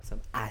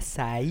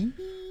Acai.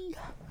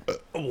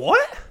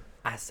 What?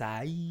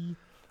 Acai.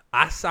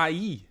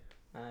 Acai.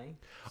 Aye.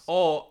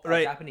 Oh,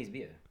 right. Japanese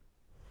beer.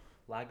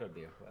 Lager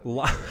beer.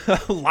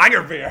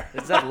 Lager beer.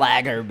 It's a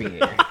lager beer.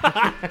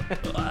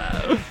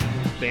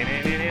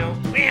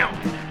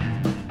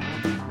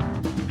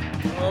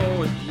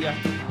 Oh, yeah.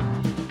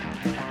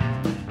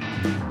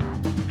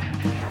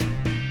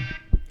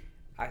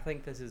 I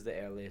think this is the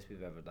earliest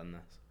we've ever done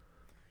this.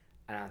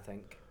 And I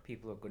think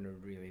people are going to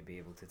really be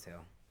able to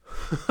tell.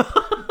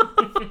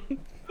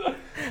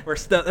 We're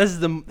still. This is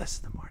the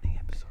morning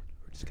episode.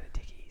 We're just gonna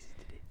take it easy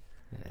today.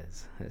 It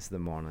is. It's the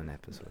morning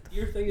episode.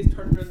 Your thing is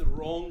turned around the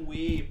wrong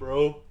way,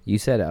 bro. You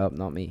set it up,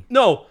 not me.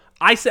 No,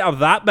 I set up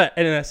that bit,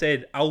 and then I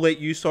said I'll let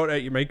you sort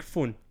out your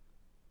microphone.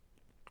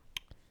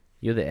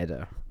 You're the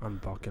editor. I'm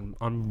fucking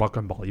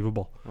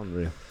unbelievable.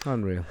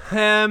 Unreal.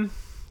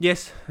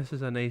 Yes, this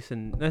is a nice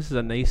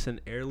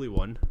and early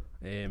one.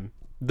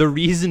 The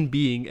reason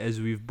being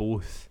is we've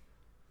both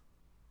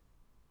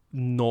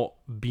not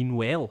been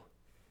well.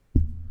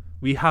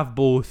 We have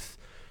both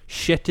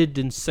shitted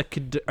and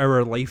sickened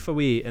our life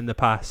away in the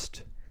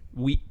past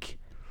week.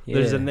 Yeah.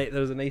 There's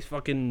a nice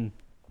fucking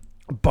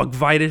bug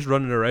virus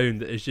running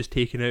around that is just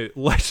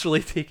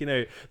literally taking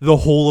out the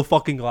whole of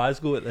fucking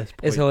Glasgow at this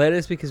point. It's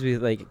hilarious because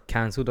we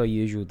cancelled our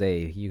usual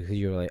day.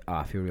 You're like,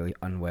 I feel really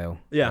unwell.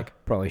 Yeah.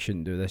 Probably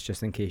shouldn't do this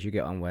just in case you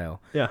get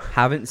unwell. Yeah.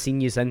 Haven't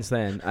seen you since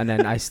then, and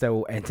then I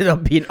still ended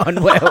up being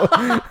unwell.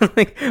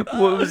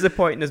 What was the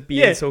point in us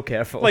being so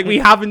careful? Like we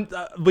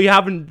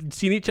haven't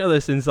seen each other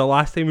since the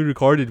last time we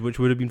recorded, which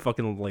would have been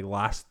fucking like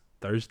last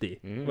Thursday,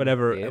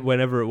 whenever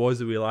it was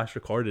that we last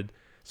recorded.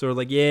 So we're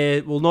like, yeah,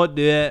 we'll not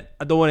do it.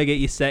 I don't want to get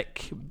you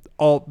sick.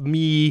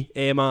 Me,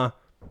 Emma,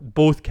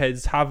 both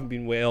kids haven't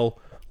been well.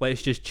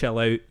 Let's just chill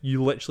out.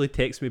 You literally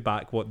text me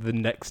back, the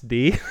next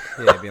day?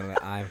 Yeah, being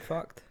like, I'm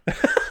fucked.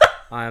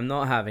 I am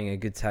not having a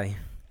good time.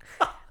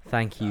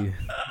 Thank you,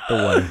 the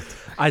world.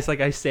 I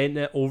sent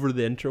it over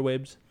the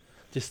interwebs.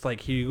 Just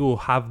like, here you go,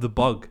 have the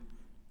bug.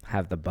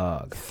 Have the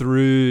bug.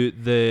 Through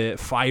the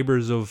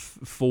fibers of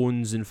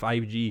phones and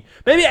 5G.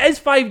 Maybe it is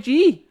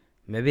 5G.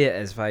 Maybe it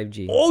is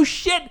 5G. Oh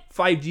shit!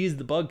 5G is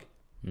the bug.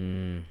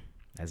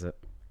 Is it?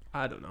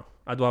 I don't know.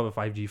 I don't have a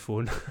 5G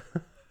phone.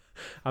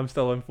 I'm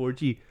still on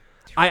 4G.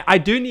 I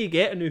do need to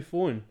get a new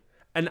phone.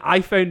 And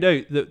I found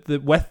out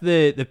that with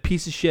the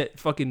piece of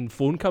shit fucking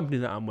phone company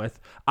that I'm with,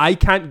 I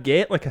can't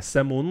get like a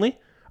SIM only.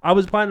 I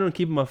was planning on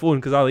keeping my phone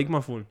because I like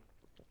my phone.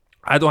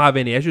 I don't have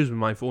any issues with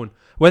my phone.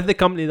 With the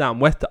company that I'm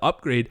with to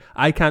upgrade,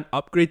 I can't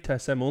upgrade to a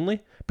SIM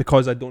only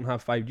because I don't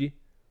have 5G.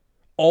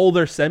 All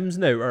their SIMs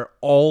now are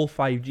all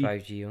 5G.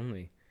 5G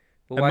only.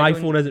 Well, and my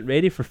phone isn't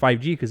ready for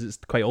 5G because it's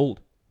quite old.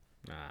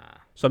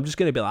 So I'm just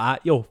going to be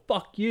like, yo,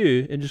 fuck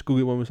you, and just go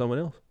get one with someone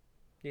else.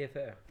 Yeah,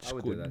 fair. Just I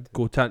would do that.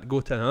 Go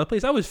to another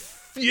place. I was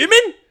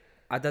fuming.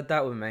 I did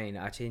that with mine.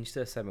 I changed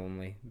to a SIM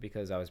only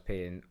because I was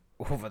paying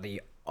over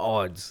the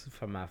odds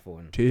for my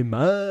phone. Too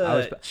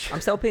much. I'm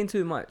still paying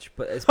too much,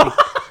 but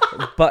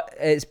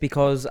it's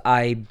because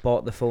I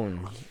bought the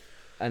phone.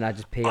 And I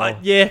just pay off.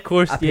 Yeah, of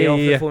course. I pay off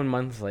the phone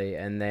monthly,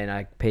 and then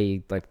I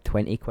pay like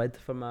 20 quid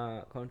for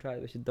my contract,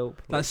 which is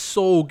dope. That's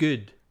so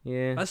good.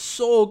 Yeah. That's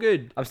so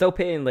good. I'm still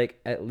paying like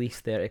at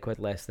least 30 quid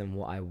less than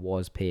what I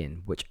was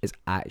paying, which is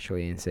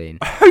actually insane.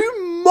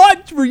 How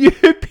much were you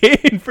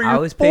paying for your I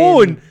was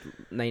phone? paying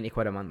 90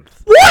 quid a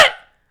month. What?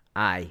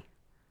 I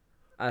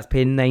was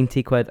paying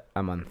 90 quid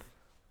a month.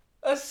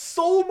 That's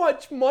so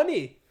much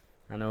money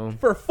I know.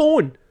 for a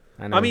phone.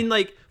 I know. I mean,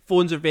 like,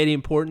 phones are very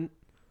important.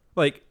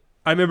 Like,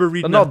 I remember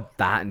reading. They're not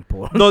that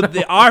important. No,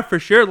 they are for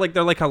sure. Like,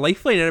 they're like a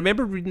lifeline. And I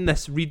remember reading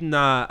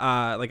not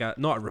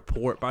a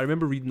report, but I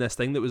remember reading this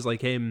thing that was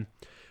like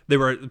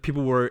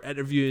people were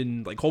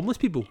interviewing like homeless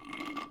people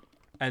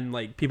and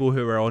like people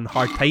who were on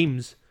hard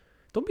times.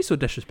 Don't be so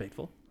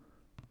disrespectful.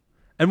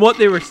 And what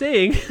they were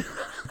saying,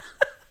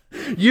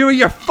 you and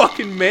your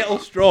fucking metal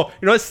straw.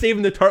 You're not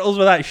saving the turtles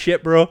with that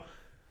shit, bro.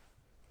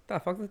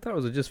 Fuck the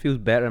turtles. It just feels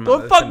better.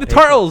 Don't fuck the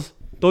turtles.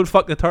 Don't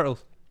fuck the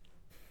turtles.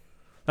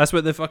 That's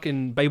what the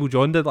fucking Bible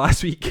John did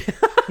last week.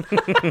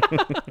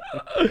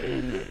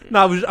 No,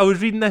 I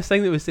was reading this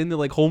thing that was saying that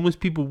like homeless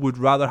people would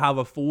rather have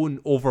a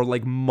phone over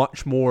like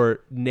much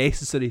more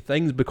necessary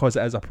things because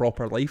it is a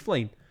proper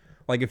lifeline.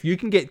 Like if you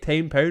can get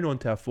 £10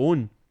 onto a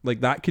phone, like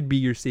that could be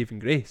your saving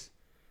grace.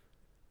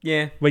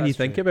 Yeah. When you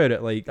think about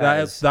it, like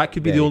that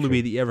could be the only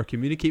way that you ever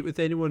communicate with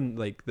anyone,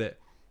 like that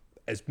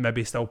is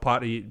maybe still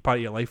part of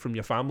your life from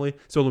your family.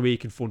 It's the only way you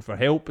can phone for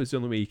help. It's the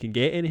only way you can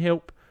get any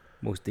help.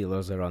 Most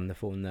dealers are on the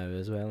phone now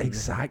as well.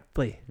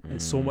 Exactly.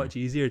 It's so much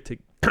easier to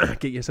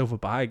get yourself a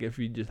bag if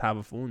you just have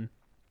a phone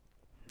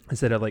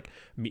instead of like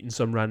meeting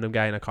some random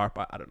guy in a car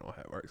park. I don't know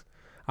how it works.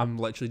 I'm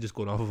literally just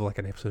going off of like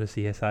an episode of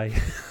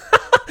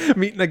CSI.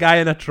 Meeting a guy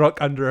in a truck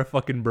under a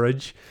fucking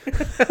bridge.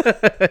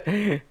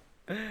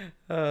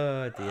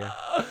 Oh dear.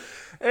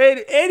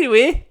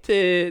 Anyway,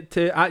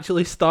 to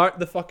actually start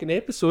the fucking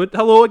episode,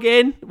 hello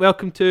again.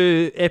 Welcome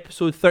to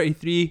episode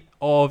 33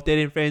 of Dead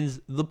End Friends,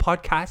 the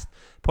podcast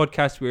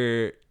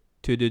where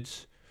two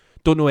dudes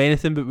don't know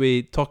anything, but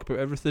we talk about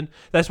everything.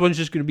 This one's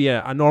just going to be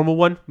a normal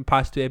one. The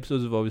past 2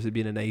 episodes have obviously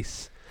been a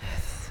nice...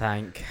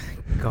 Thank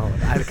God.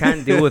 I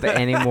can't deal with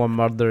any more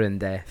murder and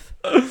death.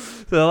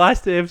 So the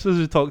last 2 episodes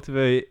we talked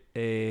about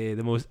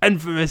the most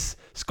infamous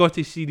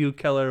Scottish serial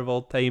killer of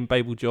all time,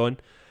 Bible John,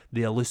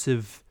 the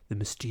elusive, the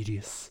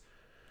mysterious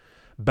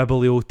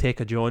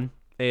Biblioteca John.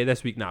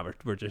 This week,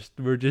 we're just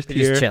here.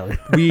 Just chilling.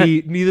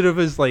 Neither of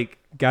us, like,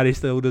 Gary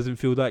still doesn't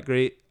feel that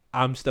great.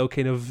 I'm still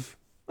kind of,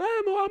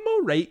 I'm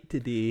all right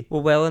today. We're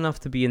well enough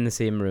to be in the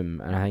same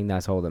room, and I think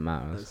that's all that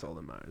matters. That's all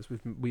that matters.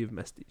 We've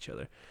missed each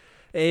other.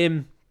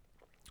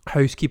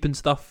 Housekeeping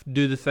stuff,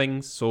 do the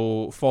things.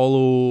 So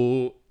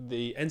follow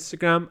the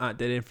Instagram at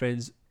Dead End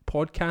Friends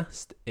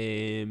Podcast.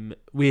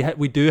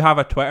 We do have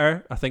a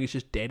Twitter. I think it's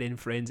just Dead End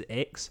Friends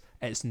X.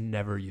 It's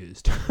never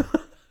used.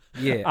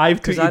 Yeah, I've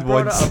because tweeted I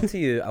brought once. it up to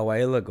you a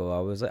while ago. I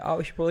was like, oh,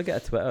 we should probably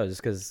get a Twitter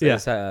just because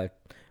it's a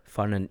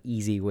fun and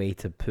easy way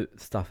to put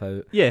stuff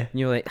out. Yeah. And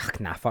you're like,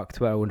 nah, fuck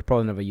Twitter. We'll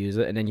probably never use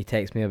it. And then you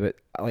text me about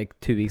like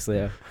 2 weeks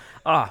later.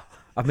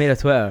 I've made a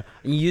Twitter.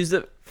 And you used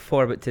it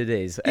for about 2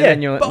 days. And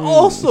then you're like, but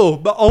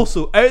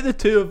also, out of the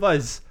two of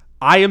us,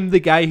 I am the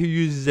guy who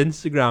uses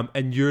Instagram,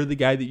 and you're the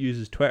guy that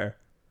uses Twitter.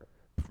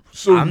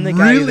 So I'm the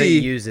guy that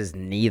uses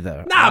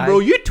neither. Nah, bro,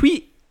 you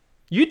tweet.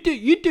 You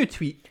do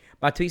tweet.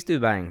 My tweets do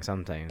bang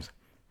sometimes.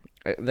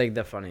 Like,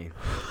 they're funny.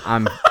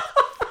 I'm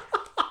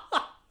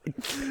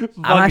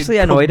actually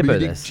annoyed about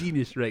this.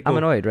 Genius, right? I'm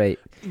annoyed, right?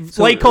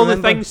 So like all the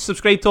things,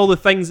 subscribe to all the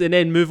things, and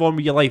then move on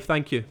with your life.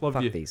 Thank you. Love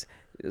fuck you. These.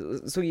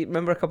 So you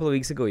remember a couple of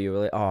weeks ago, you were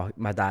like, oh,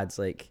 my dad's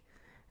like,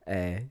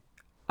 I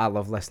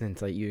love listening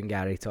to like you and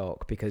Gary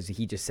talk because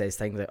he just says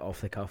things like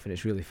off the cuff and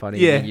it's really funny.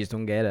 Yeah. And you just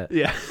don't get it.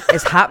 Yeah.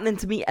 It's happening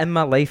to me in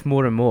my life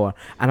more and more,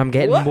 and I'm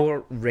getting What?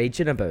 more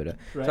raging about it.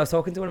 Right. So I was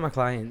talking to one of my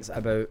clients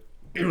about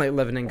like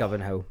living in Govan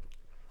Hill.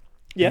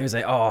 Yeah. And he was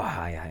like, oh,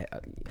 I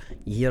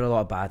you hear a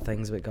lot of bad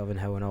things about Govan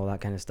Hill and all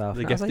that kind of stuff. The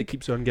And gift I was that like,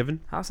 keeps on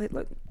giving. I was like,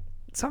 look,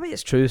 some of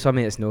it's true, some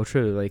of it's no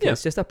true. Like, Yeah.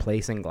 it's just a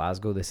place in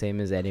Glasgow, the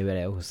same as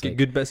anywhere else. Get Like,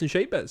 good bits and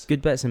shite bits.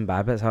 good bits and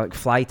bad bits. Like,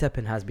 fly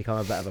tipping has become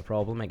a bit of a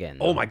problem again.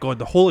 Oh though. my god,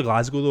 the whole of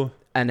Glasgow though.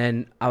 And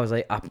then I was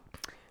like, and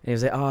he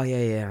was like, oh,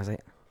 yeah. I was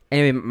like,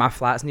 anyway, my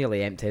flat's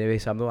nearly empty anyway,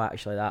 so I'm not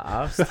actually that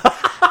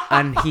arsed.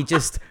 And he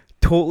just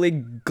totally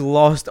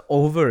glossed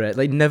over it,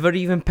 like never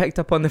even picked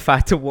up on the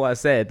fact of what I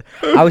said.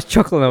 I was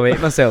chuckling away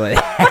at myself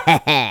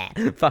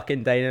like,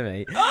 fucking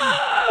dynamite.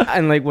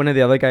 And like one of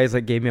the other guys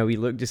like gave me a wee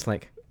look, just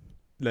like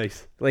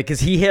Nice. because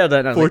he heard it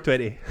and I was like,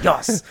 420.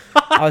 yes.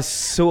 I was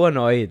so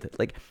annoyed.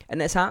 Like,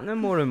 and it's happening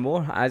more and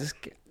more. I just,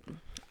 Do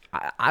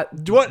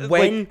you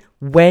want,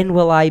 when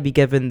will I be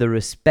given the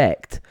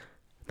respect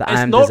that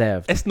I am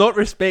deserved? It's not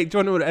respect. Do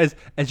you know what it is?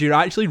 Is you're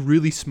actually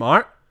really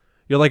smart.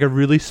 You're like a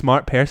really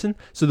smart person.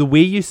 So the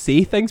way you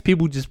say things,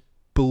 people just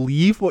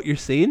believe what you're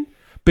saying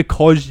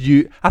because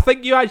I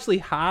think you actually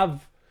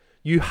have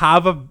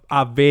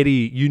a very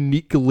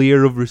unique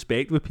layer of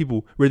respect with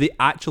people where they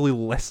actually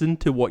listen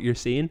to what you're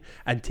saying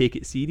and take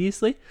it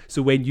seriously.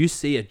 So when you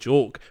say a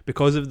joke,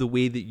 because of the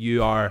way that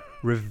you are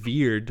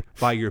revered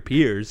by your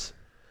peers,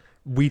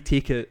 we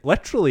take it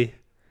literally.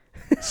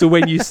 So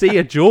when you say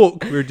a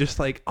joke, we're just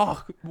like,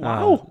 oh,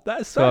 wow,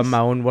 that's so I'm my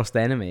own worst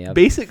enemy. I've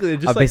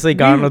basically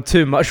garnered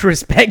too much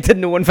respect and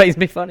no one finds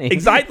me funny.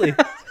 Exactly.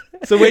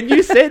 So when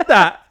you said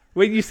that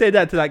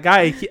to that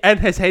guy, in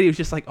his head he was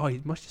just like, oh,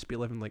 he must just be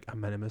living like a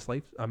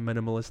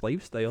minimalist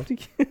lifestyle.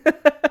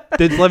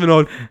 Dude's living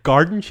on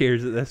garden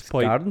chairs at this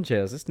point. Garden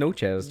chairs. It's no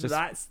chairs. Just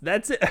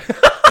that's it.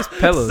 just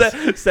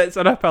pillows. Sits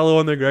on a pillow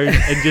on the ground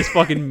and just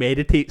fucking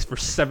meditates for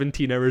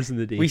 17 hours in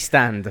the day. We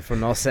stand if we're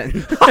not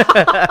sitting.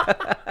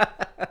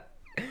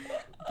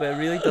 But it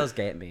really does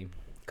get me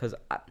because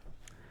not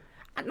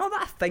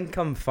that I think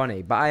I'm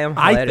funny, but I am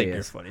hilarious. I think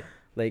you're funny.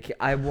 Like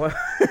I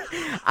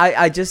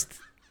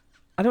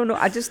don't know.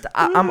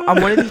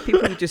 I'm one of these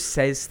people who just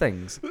says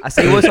things. I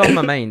say what's on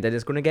my mind, and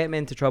it's going to get me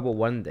into trouble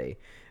one day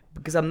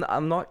because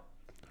I'm not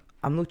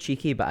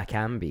cheeky, but I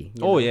can be.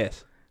 You know?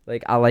 Yes.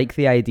 Like I like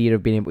the idea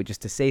of being able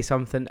just to say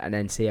something and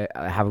then say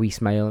I have a wee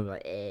smile and be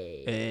like,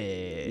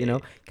 hey. You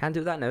know, can't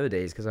do that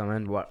nowadays because I'm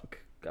in work.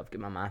 I've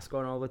got my mask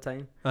on all the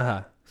time.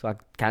 So I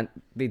can't.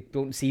 They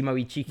don't see my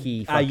wee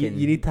cheeky. Fucking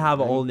You need to have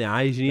it all in the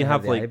eyes. You need to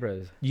have like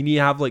eyebrows. You need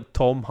to have like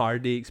Tom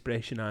Hardy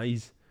expression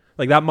eyes.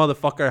 Like that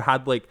motherfucker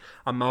had like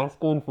a mask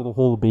on for the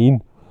whole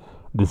bean.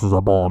 This is a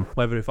bomb.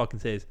 Whatever he fucking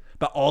says.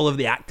 But all of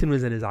the acting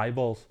was in his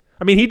eyeballs.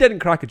 I mean, he didn't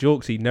crack a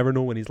joke, so you'd never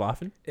know when he's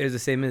laughing. It was the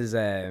same as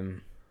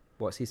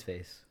what's his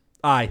face?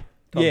 Aye.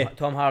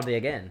 Tom Hardy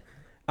again.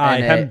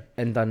 Aye, him.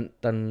 And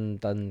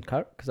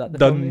Dunkirk? Is that the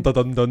Dun film?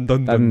 dun dun dun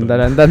dun Dun dun.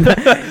 dun dun dun.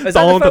 Is that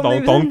Dong the film dong he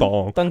was dong in?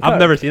 dong. Dunkirk? I've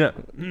never seen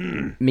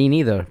it. Me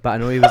neither, but I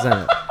know he was in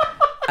it.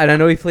 And I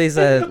know he plays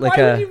Why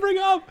would you bring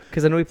it up?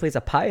 because I know he plays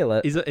a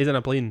pilot. He's in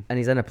a plane. And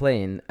he's in a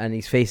plane, and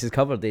his face is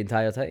covered the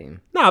entire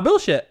time. Nah,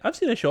 bullshit. I've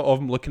seen a shot of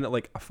him looking at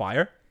like a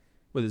fire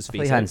with his I face.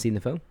 thought you hadn't seen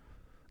the film.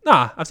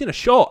 Nah, I've seen a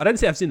shot. I didn't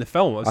say I've seen the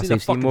film. I've So seen a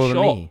you've seen fucking more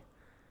shot. than me.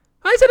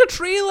 I said a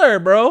trailer,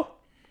 bro.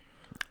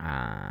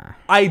 Ah.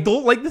 I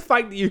don't like the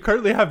fact that you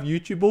currently have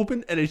YouTube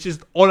open and it's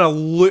just on a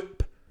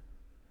loop.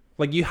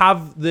 Like you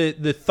have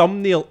the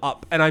thumbnail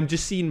up, and I'm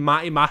just seeing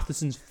Matty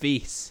Matheson's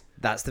face.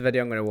 That's the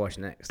video I'm going to watch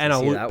next. And And I'll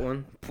see look- that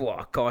one?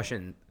 Whoa,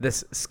 caution.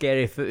 This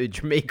scary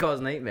footage may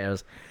cause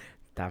nightmares.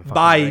 Damn fucking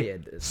By right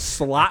it is. I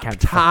Slapped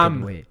can't fucking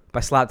Ham. wait.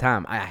 By Slapped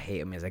Ham. I hate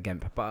him as a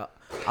gimp, but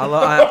I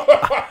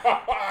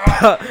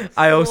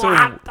also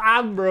Slapped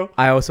Ham, bro.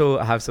 I also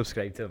have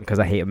subscribed to him because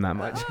I hate him that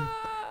much.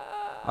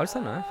 I'll just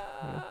turn that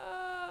off.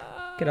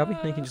 Get up, you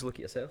can just look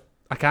at yourself.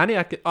 I can't.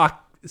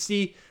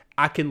 See.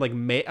 I can like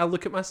meta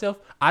look at myself.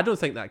 I don't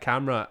think that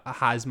camera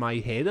has my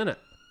head in it.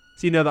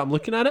 See now that I'm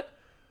looking at it.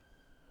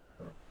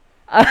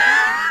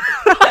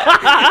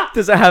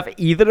 Does it have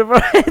either of our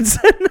heads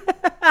in it?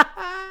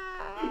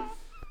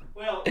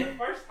 Well, the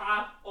first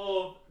half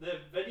of the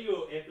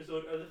video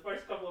episode, or the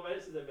first couple of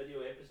minutes of the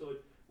video episode,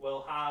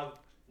 will have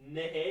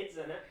no heads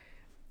in it.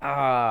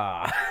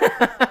 Ah.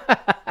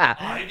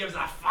 Who gives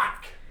a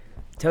fuck?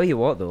 Tell you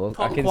what though,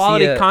 Top I can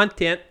quality see it.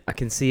 content. I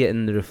can see it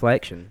in the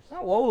reflection.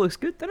 That wall looks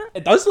good, doesn't it?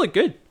 It does look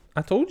good.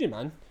 I told you,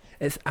 man.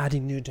 It's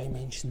adding new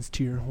dimensions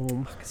to your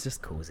home. It's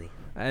just cozy.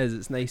 It is.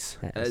 It's nice.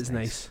 It It is is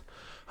nice.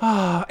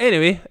 nice.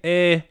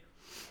 Anyway,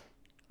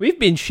 we've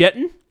been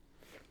shitting.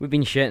 We've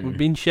been shitting. We've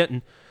been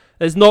shitting.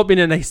 It's not been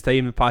a nice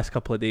time the past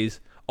couple of days.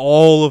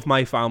 All of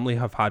my family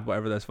have had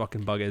whatever this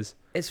fucking bug is.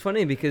 It's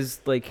funny because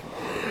like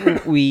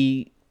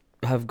we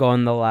have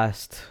gone the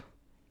last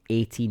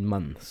 18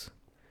 months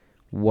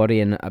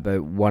worrying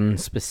about one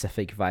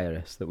specific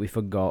virus that we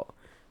forgot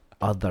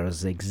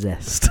others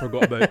exist.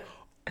 Forgot about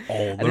all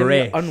And the then when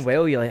rest. you're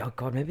unwell, you're like, oh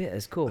god, maybe it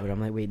is COVID. I'm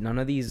like, wait, none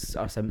of these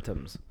are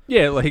symptoms.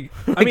 Yeah, like,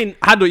 I mean,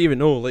 I don't even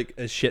know, like,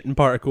 is shitting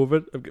part of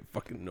COVID? I've got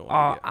fucking no Oh,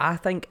 idea. I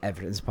think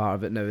everything's part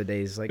of it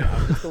nowadays. Like,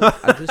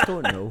 I just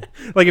don't know.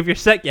 Like, if you're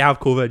sick, you have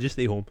COVID, just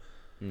stay home.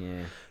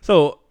 Yeah.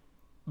 So,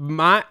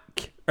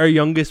 Mac, our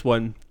youngest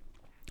one,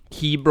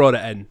 he brought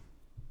it in.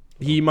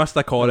 He must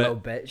have caught Little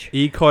it. bitch.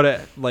 He caught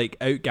it, like,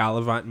 out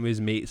gallivanting with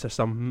his mates or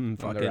something.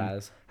 On the Fucking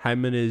raz.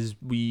 him and his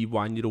wee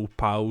 1-year-old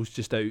pals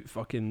just out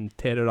fucking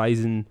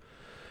terrorising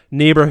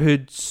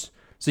neighbourhoods.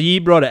 So he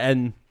brought it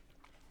in,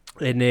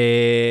 and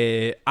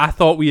I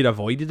thought we'd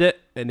avoided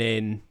it, and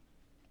then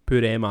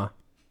poor Emma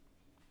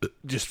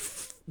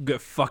just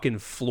got fucking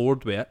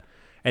floored with it.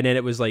 And then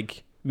it was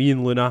like me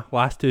and Luna,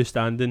 last two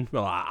standing.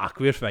 Well,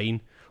 we're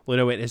fine.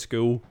 Luna went to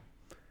school,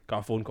 got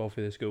a phone call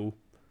for the school.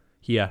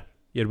 Here,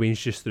 your Wayne's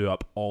just threw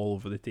up all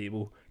over the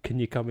table. Can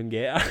you come and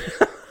get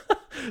her?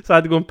 So I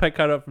had to go and pick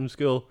her up from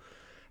school.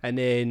 And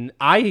then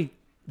I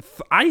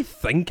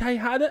think I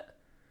had it,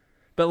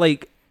 but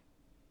like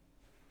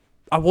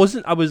I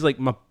wasn't. I was like,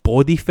 my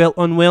body felt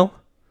unwell,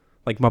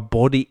 like my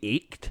body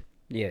ached,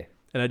 Yeah.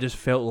 and I just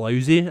felt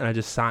lousy, and I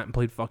just sat and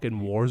played fucking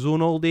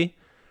Warzone all day.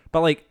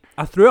 But like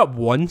I threw up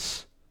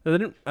once. I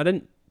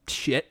didn't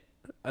shit.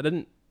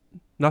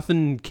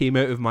 Nothing came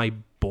out of my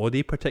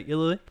body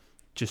particularly,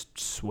 just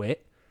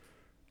sweat.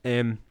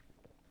 And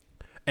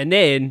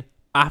then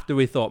after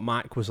we thought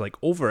Mac was like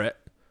over it,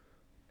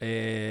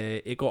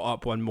 he got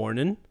up one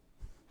morning,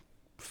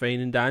 fine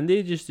and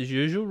dandy, just as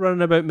usual,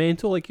 running about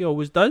mental like he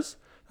always does.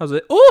 I was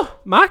like, "Oh,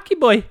 Mackie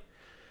boy,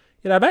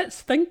 you're a bit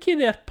stinky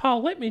there,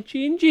 pal. Let me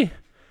change you."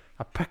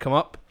 I pick him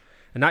up,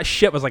 and that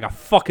shit was like a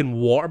fucking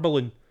water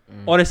balloon.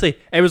 Honestly,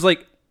 it was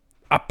like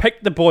I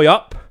picked the boy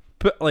up,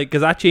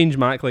 because I changed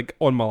Mac like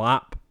on my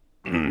lap,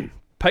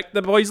 picked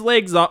the boy's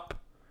legs up,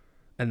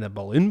 and the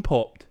balloon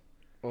popped.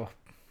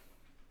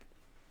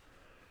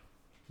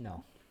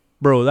 No.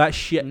 Bro, that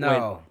shit went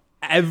No.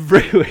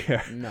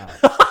 everywhere. No.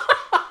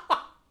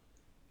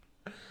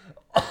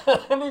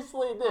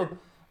 Honestly, dude,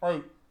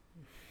 like,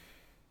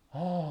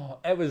 oh,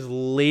 it was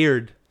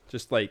layered,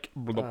 just like.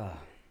 Ah.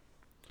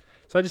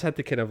 So I just had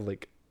to kind of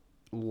like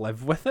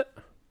live with it,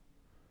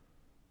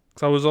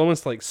 because I was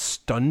almost like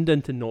stunned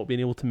into not being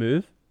able to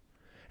move.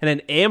 And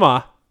then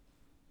Emma,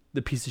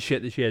 the piece of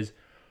shit that she is,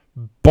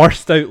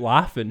 burst out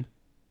laughing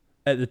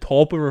at the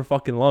top of her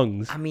fucking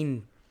lungs. I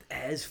mean,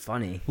 it is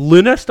funny.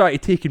 Luna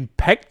started taking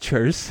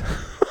pictures.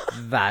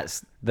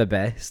 That's the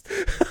best.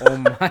 Oh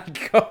my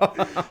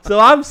god. So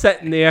I'm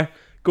sitting there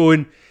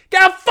going,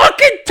 "Get a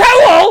fucking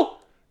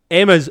towel!"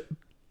 Emma's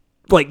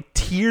like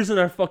tears in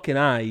her fucking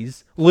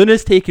eyes.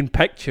 Luna's taking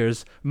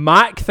pictures.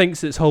 Mac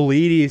thinks it's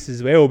hilarious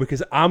as well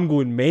because I'm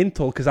going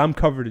mental because I'm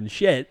covered in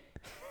shit.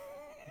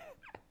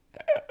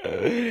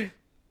 That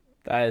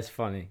is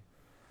funny.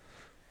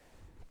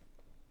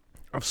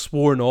 I've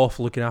sworn off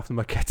looking after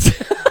my kids.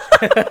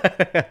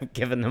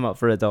 Giving them up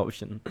for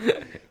adoption.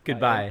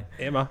 Goodbye.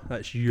 Emma,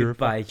 that's your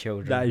Goodbye,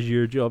 children. that is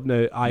your job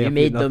now. I You have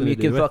made nothing them, to you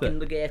do can with fucking it.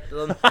 look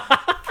after them.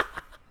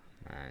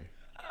 Man.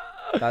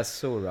 That's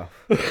so rough.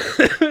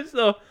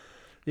 So,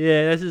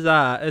 yeah,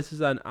 this is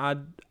an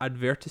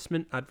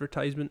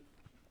advertisement.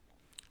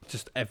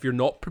 Just if you're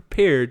not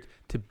prepared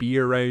to be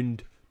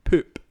around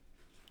poop,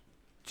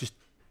 just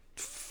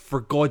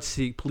for God's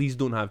sake, please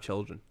don't have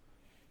children.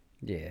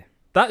 Yeah.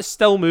 That's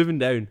still moving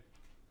down.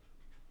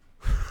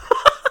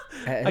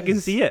 I can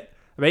see it.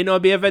 It might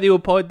not be a video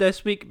pod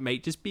this week.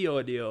 Might just be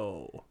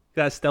audio.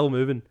 That's still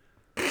moving.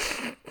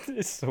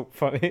 It's so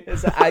funny.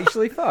 Is it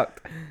actually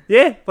fucked?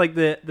 Yeah, like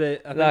I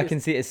think I can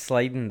see it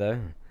sliding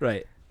down.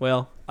 right.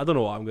 Well, I don't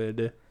know what I'm gonna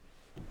do.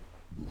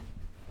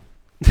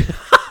 It's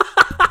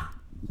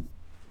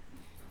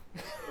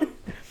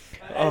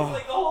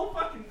like the whole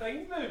fucking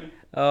thing's moving.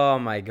 Oh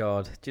my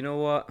god. Do you know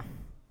what?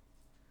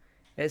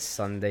 It's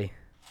Sunday.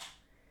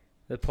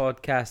 The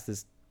podcast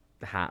is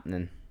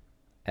happening.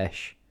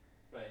 Ish.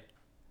 Right.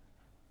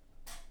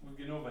 We've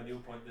got no video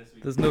pod this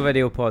week. There's no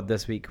video pod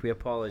this week. We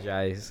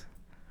apologise.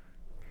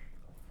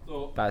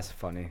 So That's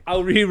funny.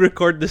 I'll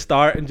re-record the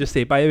start and just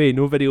say, by the way,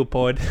 no video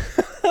pod.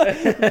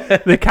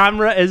 The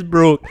camera is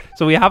broke.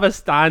 So we have a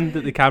stand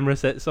that the camera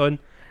sits on.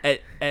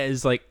 It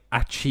is like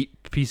a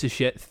cheap piece of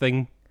shit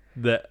thing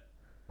that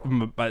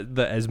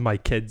is my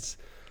kid's.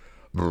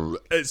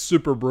 It's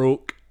super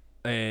broke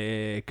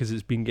because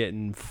it's been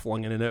getting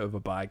flung in and out of a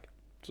bag.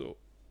 So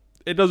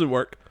it doesn't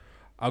work.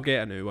 I'll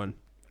get a new one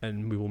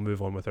and we will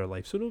move on with our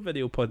life. So no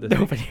video pod this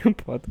No week. video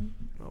pod.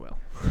 Oh well.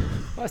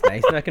 That's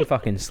nice. Now I can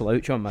fucking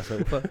slouch on my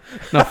sofa.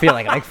 Not feel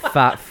like a big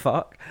fat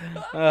fuck.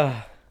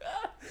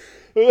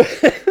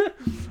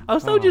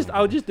 I'll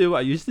just do what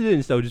I used to do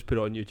and still just put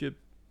it on YouTube.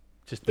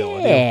 Just the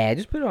audio. Yeah,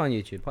 just put it on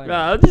YouTube. Why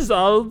Yeah,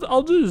 not?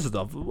 I'll do this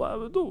stuff.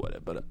 Whatever, don't worry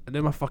about it. And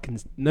now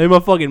my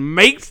fucking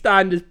mic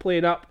stand is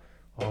playing up.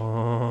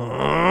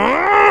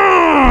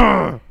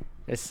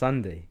 It's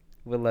Sunday.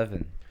 We're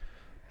living.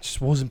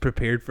 Just wasn't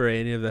prepared for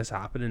any of this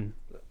happening.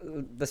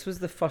 This was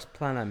the first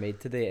plan I made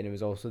today, and it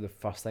was also the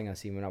first thing I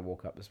seen when I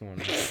woke up this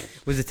morning.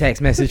 Was a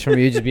text message from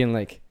you just being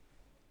like,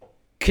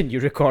 "Can you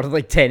record at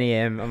like 10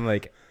 a.m?" I'm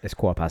like, "It's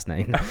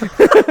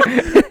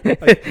 9:15.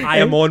 Like, I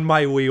am on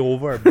my way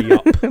over. Be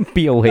up.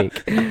 Be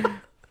awake."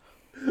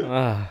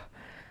 Well,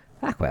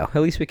 at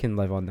least we can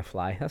live on the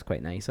fly. That's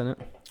quite nice, isn't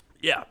it?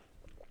 Yeah.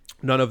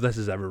 None of this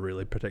is ever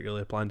really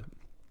particularly planned,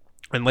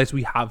 unless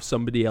we have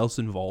somebody else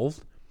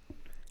involved.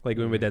 Like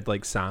when we did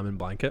like Sam and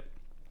Blanket,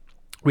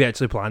 we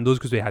actually planned those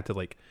because we had to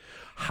like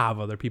have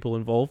other people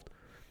involved.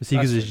 See,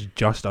 because it's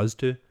just us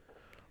two.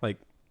 Like,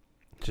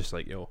 just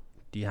like, yo,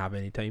 do you have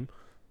any time?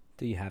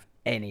 Do you have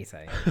any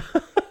time?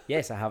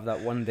 Yes, I have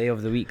that one day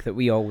of the week that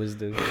we always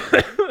do.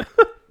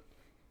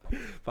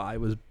 But I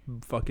was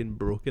fucking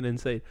broken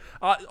inside.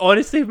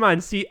 Honestly,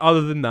 man, see,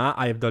 other than that,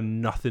 I have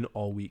done nothing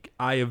all week.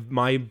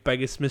 My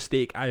biggest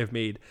mistake I have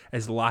made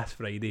is last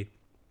Friday.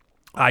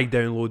 I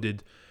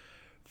downloaded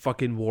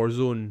fucking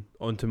Warzone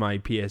onto my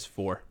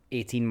PS4.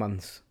 18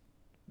 months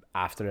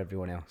after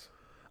everyone else.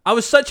 I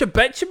was such a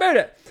bitch about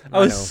it. I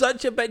was know.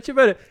 such a bitch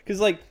about it.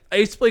 Because, like, I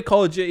used to play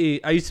Call of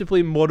Duty. I used to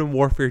play Modern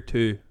Warfare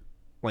 2,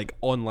 like,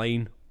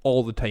 online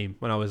all the time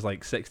when I was,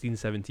 like, 16,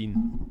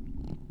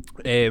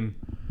 17.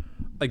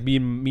 Like, me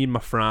and my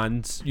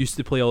friends used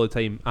to play all the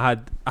time. I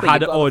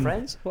had it on...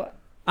 Friends? What?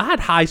 I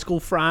had high school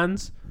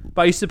friends,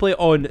 but I used to play it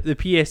on the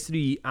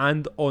PS3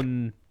 and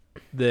on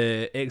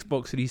the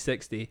Xbox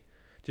 360.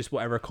 Just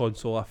whatever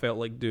console I felt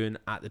like doing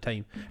at the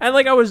time. And,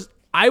 like,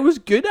 I was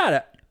good at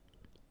it.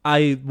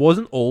 I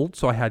wasn't old,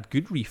 so I had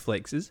good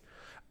reflexes.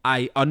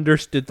 I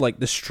understood, like,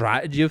 the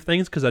strategy of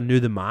things because I knew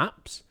the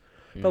maps.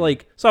 But,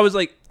 like, so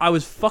I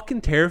was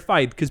fucking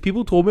terrified because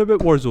people told me about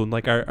Warzone.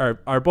 Like,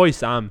 our boy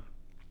Sam,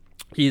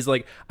 he's,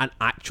 like, an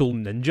actual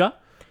ninja.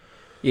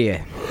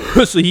 Yeah.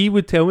 So he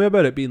would tell me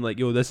about it being like,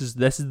 yo, this is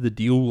the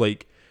deal.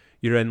 Like,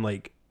 you're in,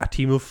 like, a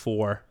team of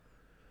 4.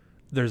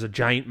 There's a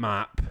giant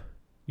map.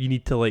 You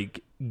need to,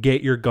 like,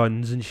 get your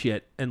guns and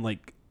shit and,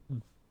 like,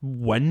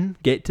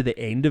 get to the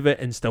end of it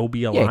and still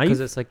be alive. Yeah,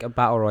 because it's like a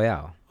battle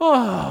royale.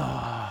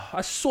 Oh,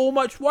 that's so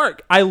much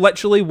work. I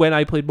literally, when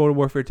I played Modern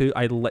Warfare 2,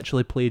 I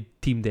literally played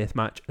Team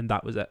Deathmatch and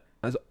that was it.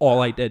 That's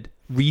all I did.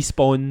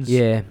 Respawns.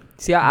 Yeah.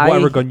 See,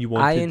 whatever gun you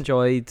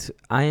wanted.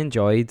 I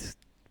enjoyed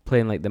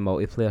playing like the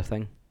multiplayer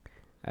thing.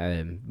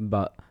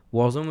 But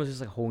Warzone was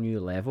just like a whole new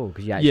level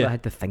because you actually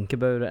had to think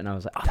about it, and I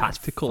was like, oh,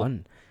 Tactical. that's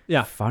fun.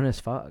 Yeah. Fun as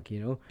fuck,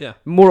 you know? Yeah.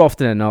 More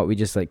often than not, we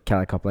just like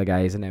kill a couple of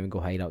guys and then we go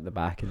hide out the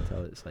back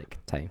until it's like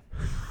time.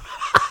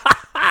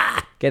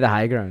 Get the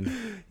high ground.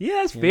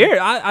 Yeah, that's fair.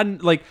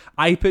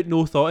 I put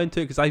no thought into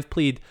it because I've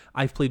played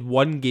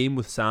one game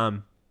with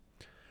Sam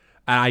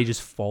and I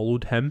just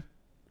followed him.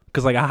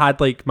 Because, like, I had,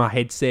 like, my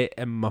headset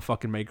and my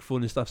fucking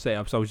microphone and stuff set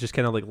up, so I was just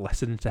kind of, like,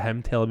 listening to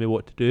him telling me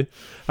what to do.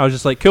 I was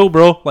just like, cool,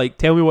 bro. Like,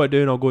 tell me what to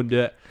do and I'll go and do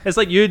it. It's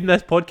like you in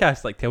this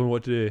podcast, like, tell me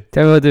what to do.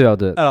 Tell me what to do, I'll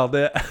do it. And I'll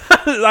do it.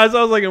 That's what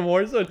I was like in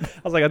Warzone.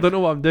 I was like, I don't know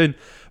what I'm doing.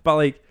 But,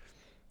 like,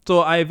 so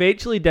I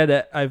eventually did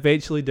it. I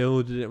eventually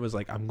downloaded it. It was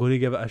like, I'm going to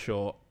give it a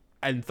shot.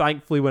 And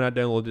thankfully, when I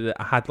downloaded it,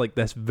 I had, like,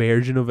 this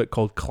version of it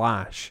called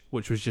Clash,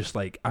 which was just,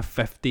 like, a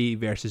 50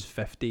 versus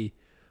 50.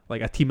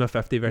 Like, a team of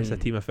 50 versus a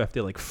team of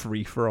 50, like,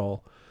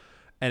 free-for-all.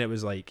 And it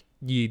was like,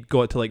 you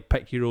got to like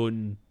pick your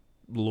own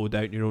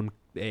loadout, your own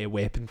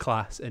weapon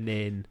class, and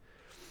then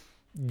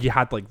you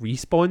had like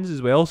respawns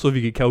as well. So if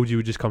you get killed, you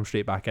would just come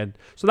straight back in.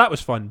 So that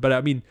was fun. But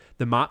I mean,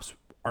 the maps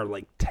are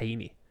like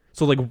tiny.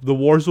 So like the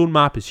Warzone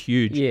map is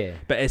huge. Yeah.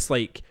 But it's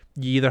like,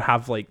 you either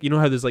have like, you know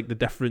how there's like the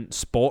different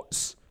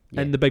spots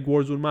in the big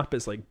Warzone map?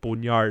 It's like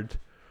Boneyard,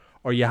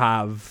 or you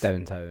have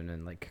downtown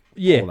and like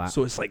all yeah. that.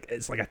 So it's like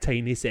a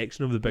tiny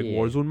section of the big Yeah.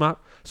 Warzone map.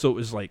 So it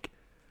was like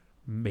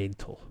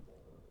mental,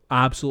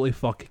 absolutely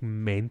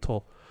fucking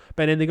mental.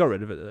 But then they got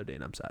rid of it the other day,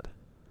 and I'm sad.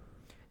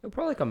 It'll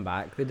probably come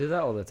back. They do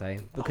that all the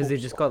time because they've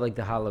just got like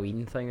the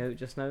Halloween thing out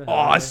just now.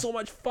 Oh, it's so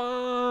much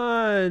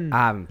fun. I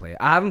haven't played it.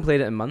 I haven't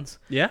played it in months.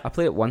 Yeah. I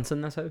played it once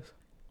in this house.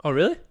 Oh,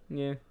 really?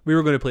 Yeah. We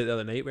were going to play it the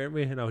other night, weren't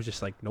we? And I was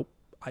just like, nope,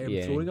 I am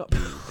Yeah, throwing up. you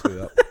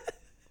threw up.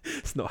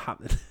 It's not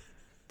happening.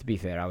 To be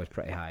fair, I was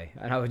pretty high,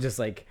 and I was just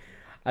like,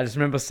 I just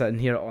remember sitting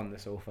here on the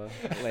sofa,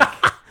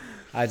 like,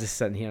 I was just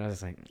sitting here, and I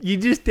was like, You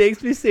just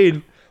text me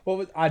saying, "What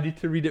was?" I need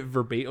to read it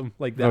verbatim,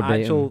 like the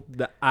Verbatim.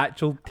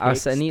 actual. Text. I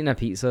was sitting eating a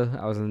pizza,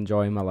 I was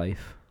enjoying my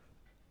life,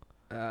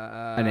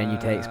 and then you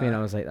text me, and I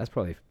was like, that's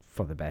probably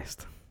for the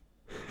best.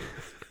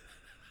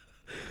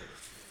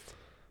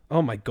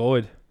 Oh my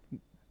god.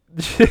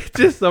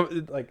 Just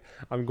something like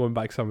I'm going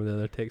back some of the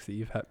other texts that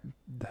you've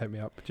hit me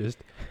up. Just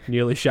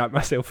nearly shat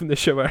myself in the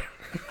shower.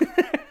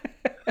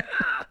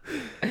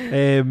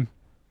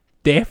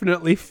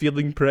 Definitely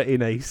feeling pretty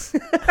nice.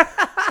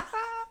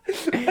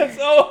 That's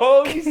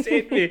all you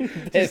said to me.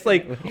 Just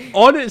like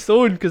on its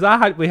own, because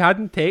we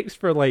hadn't text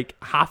for like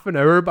half an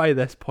hour by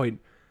this point,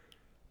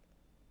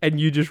 and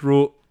you just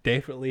wrote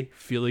definitely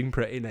feeling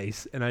pretty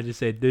nice, and I just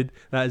said, dude,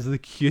 that is the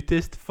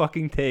cutest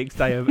fucking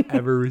text I have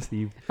ever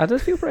received. I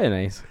did feel pretty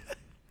nice.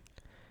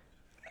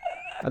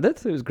 I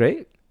did. It was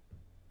great.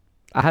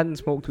 I hadn't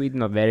smoked weed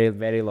in a very,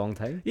 very long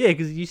time. Yeah,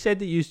 because you said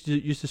that you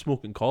used to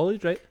smoke in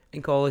college, right?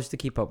 In college, to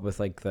keep up with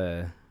like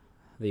the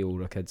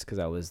older kids, because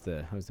I was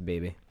the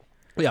baby.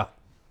 Yeah.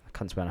 I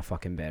can't smell a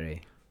fucking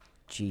berry.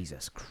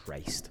 Jesus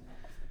Christ.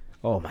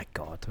 Oh my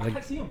god.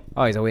 Like, see him.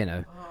 oh, he's away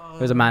now.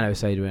 There's a man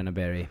outside wearing a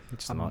berry. It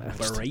just, it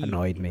just berry.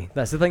 annoyed me.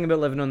 That's the thing about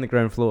living on the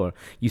ground floor.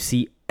 You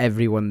see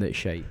everyone that's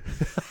shite.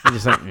 You're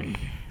just like,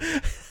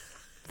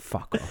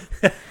 fuck off.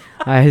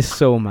 I is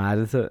so mad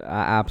at it.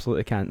 I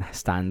absolutely can't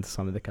stand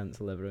some of the cunts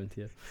that live around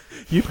here.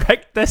 You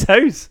picked this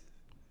house.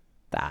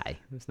 Die.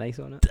 It's nice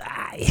on it.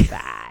 Die.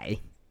 Die.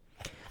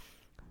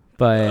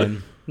 But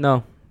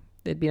no,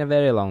 it'd been a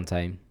very long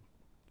time.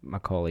 My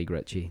colleague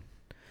Richie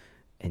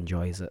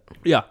enjoys it.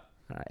 Yeah.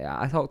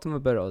 I talked to him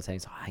about it all the time.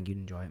 So I think you'd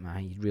enjoy it,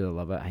 man. You'd really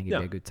love it. I think it'd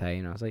be Yeah. a good time.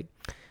 And I was like,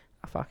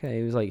 oh, fuck it.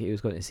 He was like, he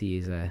was going to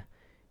see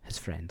his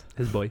friend.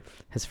 His boy.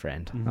 His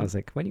friend. Mhm. I was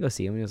like, when you go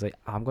see him? And he was like,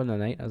 oh, I'm going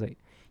tonight. I was like,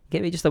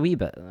 get me just a wee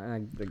bit,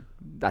 like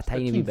a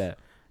tiny wee bit.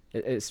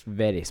 It's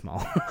very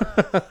small.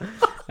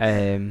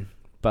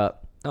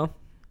 But no,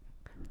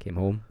 came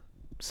home,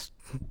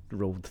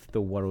 rolled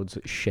the world's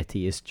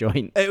shittiest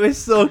joint. It was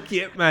so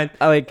cute, man.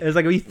 It was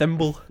like a wee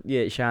thimble.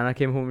 Yeah, Shanna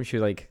came home and she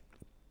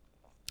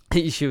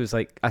was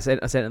like, I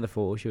sent her the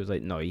photo. She was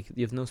like, no,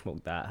 you've no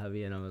smoked that, have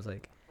you? And I was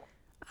like,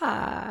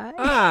 aye.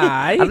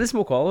 I didn't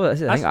smoke all of it.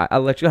 That's the thing. I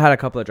literally had a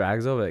couple of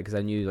drags of it because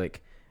I knew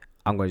like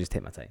I'm going to just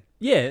take my time.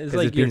 Yeah, it's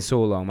like It's been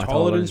so long. My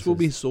tolerance will is-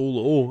 be so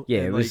low. Yeah,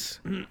 and, it like, was.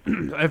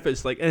 if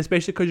it's like, and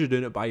especially because you're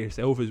doing it by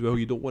yourself as well,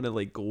 you don't want to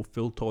like go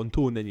full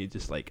tonto and then you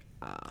just like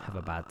Have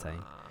a bad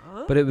time.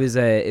 But it was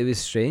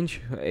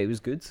strange. It was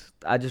good.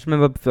 I just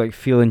remember like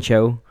feeling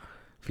chill,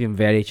 feeling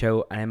very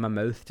chill, and in my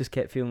mouth just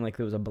kept feeling like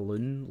there was a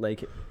balloon,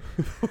 like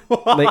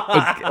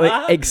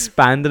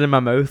expanding in my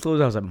mouth. I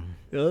was like,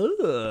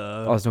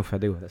 oh, there's no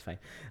fiddle. That's fine.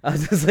 I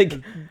was just like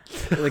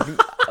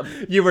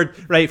You were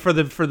right for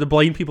the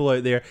blind people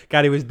out there.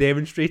 Gary was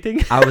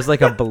demonstrating. I was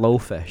like a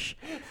blowfish.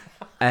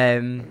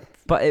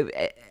 But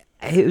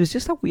it was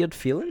just a weird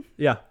feeling.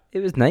 Yeah, It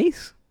was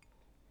nice.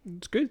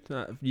 it's good.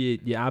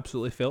 You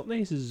absolutely felt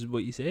nice, is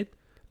what you said.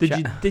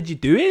 Did you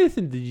do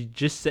anything? Did you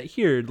just sit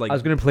here like? I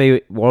was gonna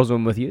play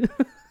Warzone with you.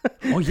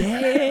 Oh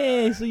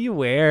yeah, so you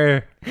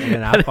were. And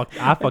then I fucked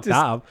that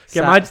up. Can you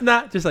sat- imagine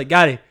that? Just like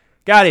Gary,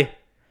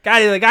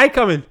 the guy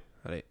coming.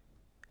 Right.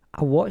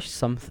 I watched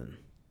something.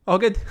 Oh,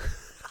 good.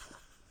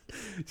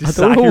 I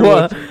don't know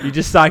what. You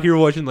just sat here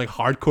watching like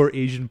hardcore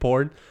Asian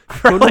porn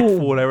for like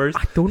 4 hours.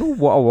 I don't know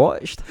what I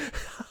watched.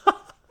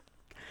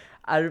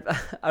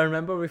 I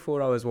remember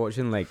before I was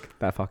watching like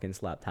that fucking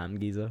slapped ham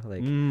geezer.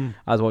 Like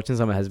I was watching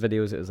some of his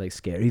videos. It was like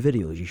scary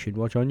videos you should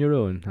watch on your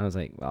own. I was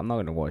like, well, I'm not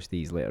gonna watch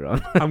these later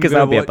on because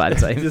that'll be a bad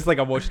time. Just like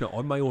I'm watching it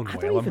on my own I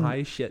don't while I'm even- high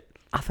as shit.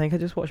 I think I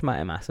just watched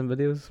Matty Masson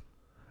videos.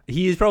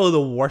 He is probably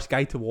the worst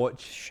guy to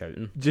watch.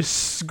 Shouting.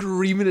 Just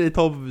screaming at the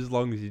top of his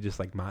lungs. You're just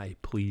like, Matty,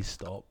 please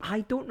stop.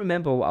 I don't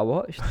remember what I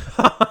watched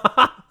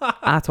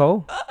at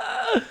all.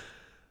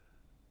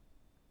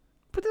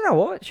 What did I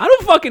watch? I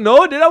don't fucking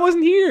know, dude. I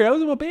wasn't here. I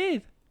was in my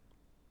bed.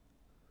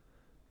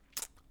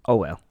 Oh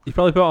well. You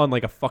probably put it on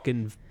like a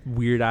fucking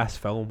weird ass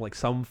film, like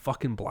some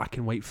fucking black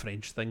and white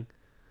French thing,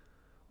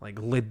 like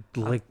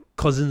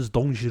Cousins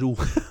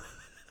Dangereux.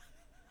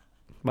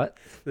 What?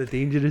 The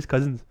Dangerous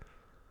Cousins.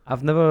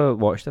 I've never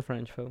watched a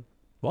French film.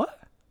 What?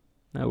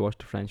 Never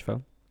watched a French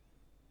film.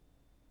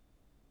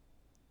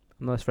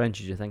 I'm not as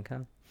French as you think I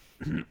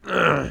am.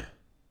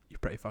 You're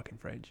pretty fucking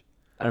French.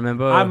 I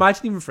remember. I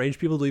imagine even French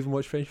people don't even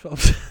watch French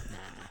films.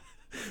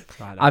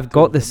 I've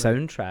got the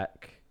soundtrack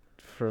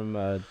from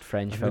a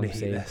French I'm film. gonna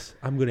hate this.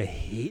 I'm gonna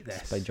hate It's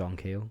this. by John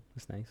Cale.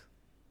 It's nice.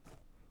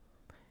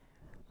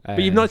 But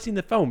you've not seen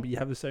the film, but you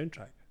have the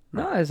soundtrack.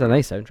 No, it's a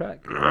nice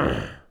soundtrack.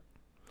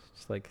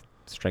 Just like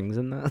strings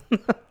in that.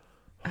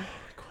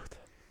 God.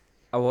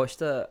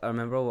 I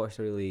remember I watched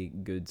a really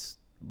good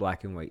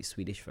black and white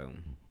Swedish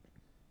film.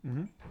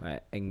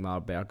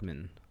 Ingmar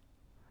Bergman.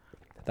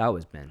 That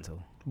was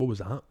mental. What was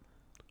that?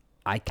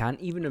 I can't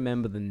even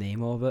remember the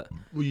name of it.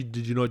 Well,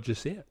 did you not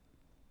just say it?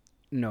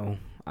 No,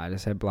 I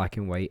just said black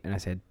and white, and I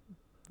said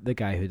the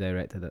guy who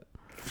directed it.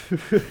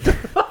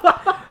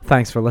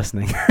 Thanks for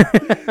listening.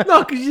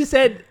 No, because you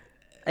said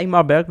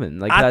Ingmar Bergman.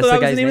 Like I that's thought that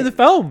the was guy's the name of name. the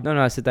film.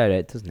 No, it's the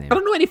director's name. I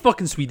don't know any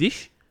fucking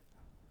Swedish.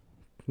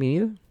 Me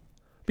neither.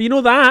 But you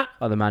know that.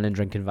 Oh, the man in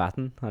drinking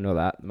vatten. I know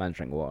that. The man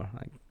drinking water.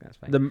 Like, that's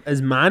fine.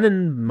 Is man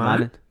and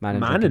man in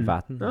drinking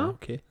vatten. Oh,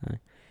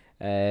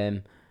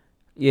 okay.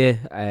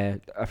 Yeah,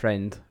 a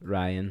friend,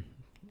 Ryan,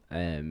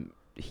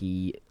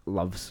 he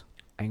loves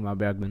Ingmar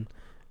Bergman,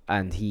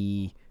 and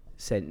he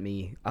sent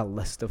me a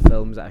list of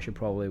films that I should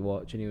probably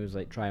watch, and he was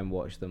like, try and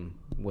watch them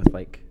with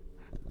like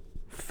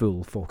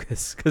full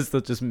focus, because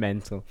they're just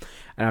mental.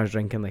 And I was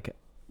drinking like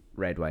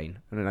red wine,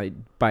 and then, like,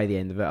 by the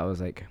end of it I was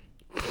like,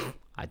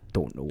 I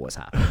don't know what's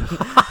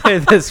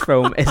happening. This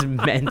film is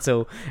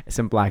mental. It's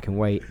in black and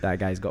white. That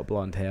guy's got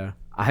blonde hair.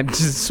 I'm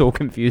just so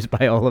confused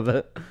by all of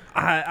it.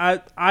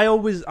 I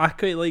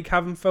quite like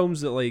having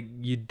films that like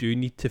you do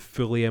need to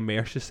fully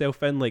immerse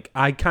yourself in. Like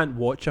I can't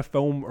watch a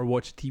film or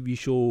watch a TV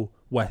show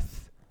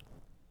with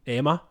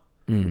Emma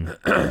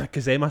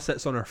because Emma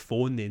sits on her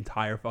phone the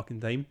entire fucking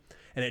time,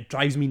 and it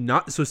drives me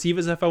nuts. So see if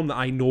it's a film that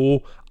I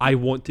know I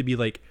want to be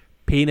like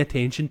paying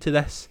attention to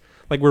this.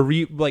 Like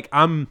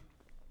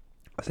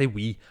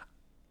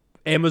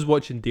Emma's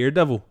watching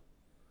Daredevil.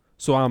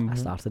 So I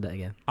started it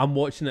again. I'm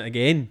watching it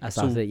again. I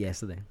started it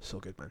yesterday. So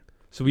good, man.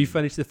 So we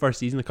finished the first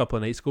season a couple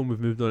of nights ago, and we've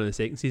moved on to the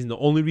second season. The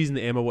only reason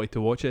that Emma wanted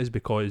to watch it is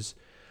because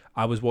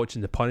I was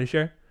watching The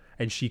Punisher,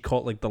 and she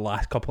caught like the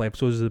last couple of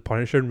episodes of The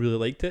Punisher and really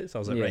liked it. So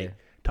I was like, Yeah. right,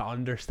 to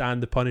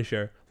understand The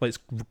Punisher, let's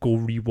go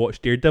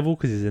rewatch Daredevil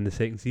because he's in the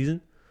second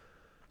season.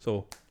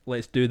 So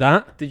let's do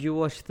that. Did you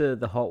watch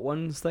the Hot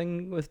Ones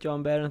thing with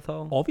John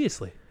Bernthal?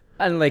 Obviously.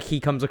 And like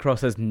he comes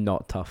across as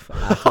not tough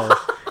at all.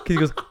 Because he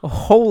goes,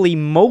 holy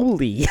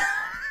moly.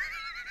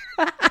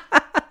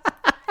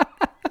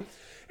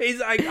 He's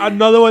like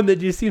another one that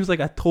just seems like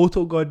a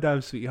total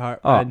goddamn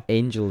sweetheart, Oh, man.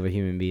 angel of a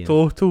human being.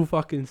 Total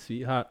fucking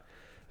sweetheart.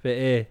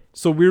 But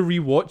so we're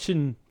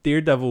rewatching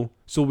Daredevil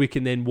so we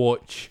can then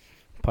watch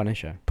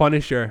Punisher.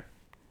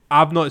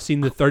 I've not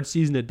seen the third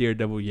season of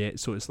Daredevil yet,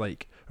 so it's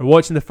like we're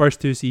watching the first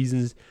two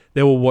seasons,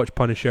 then we'll watch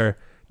Punisher,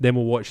 then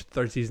we'll watch the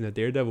third season of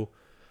Daredevil.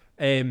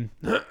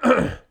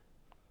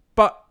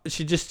 But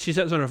she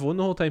sits on her phone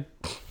the whole time.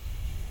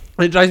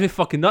 And it drives me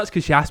fucking nuts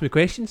because she asks me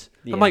questions.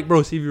 Yeah. I'm like,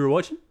 bro, see if you were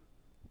watching,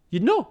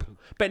 you'd know.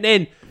 But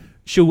then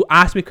she'll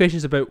ask me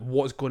questions about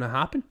what's going to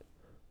happen.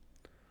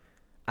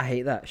 I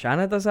hate that.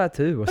 Shanna does that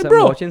too. We're Hey, sitting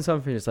bro. watching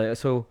something, it's like,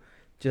 so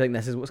do you think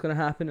this is what's going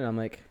to happen? And I'm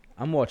like,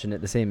 I'm watching it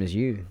the same as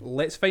you.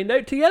 Let's find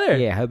out together.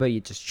 Yeah, how about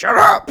you just shut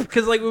up?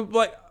 Because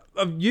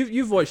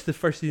you've watched the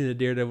first season of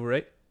Daredevil,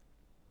 right?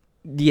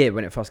 Yeah,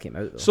 when it first came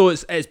out though. So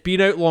it's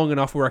been out long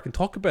enough where I can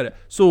talk about it.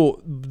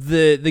 So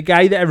the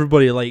guy that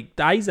everybody like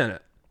dies in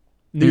it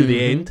near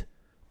the end,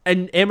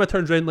 and Emma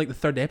turns around like the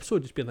third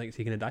episode, just being like, "Is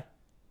he gonna die?"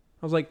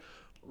 I was like,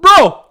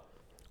 "Bro,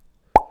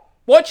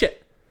 watch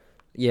it.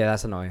 Yeah,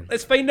 that's annoying.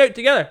 Let's find out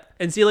together."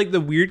 And see like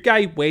the weird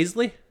guy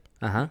Wesley,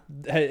 Uh-huh.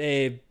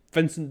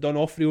 Vincent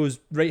D'Onofrio's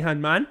right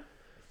hand man.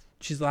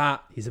 She's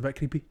like, "He's a bit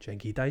creepy. Do you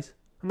think he dies?"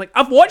 I'm like,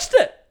 "I've watched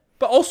it,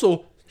 but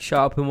also." Shut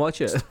up and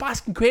watch it. Stop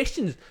asking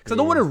questions because I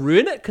don't want to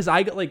ruin it. Because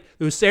I got like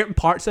there was certain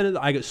parts in it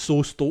that I got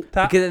so stoked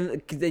at.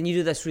 Because then you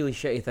do this really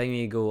shitty thing and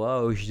you go,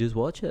 oh, we should just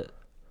watch it.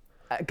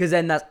 Because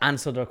then that's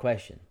answered our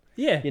question.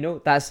 Yeah, You know,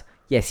 that's,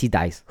 yes, he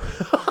dies.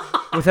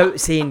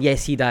 Without saying,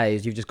 yes, he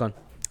dies, you've just gone,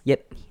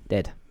 yep,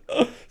 dead.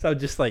 so I'm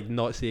just like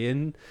not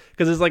saying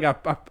because there's like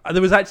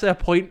there was actually a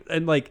point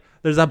in like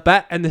there's a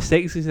bit in the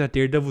second season of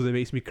Daredevil that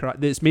makes me cry.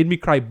 That's made me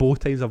cry both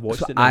times I've watched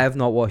So it. Now. I have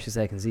not watched the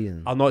second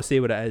season. I'll not say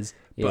what it is,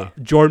 Yeah.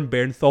 but Jordan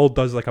Bernthal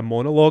does like a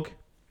monologue.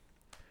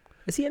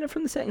 Is he in it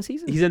from the second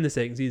season? He's in the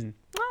second season,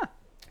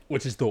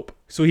 which is dope.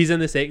 So he's in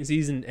the second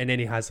season, and then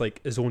he has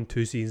like his own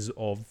 2 seasons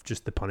of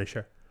just the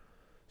Punisher.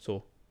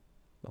 So,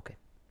 Okay.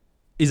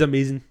 he's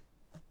amazing,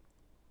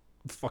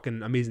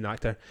 fucking amazing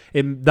actor.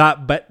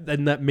 That bit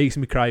and that makes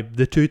me cry.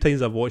 The 2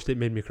 times I've watched it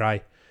made me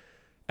cry,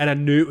 and I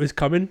knew it was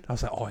coming. I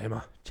was like, "Oh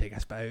Emma, check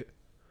this bit out,"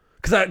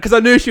 because I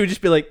knew she would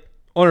just be like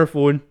on her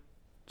phone,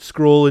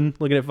 scrolling,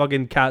 looking at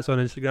fucking cats on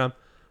Instagram.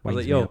 I was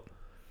like, "Yo,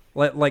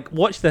 like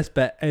watch this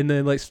bit, and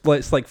then let's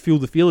like feel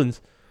the feelings."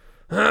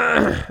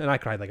 And I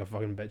cried like a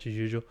fucking bitch as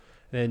usual.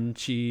 Then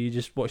she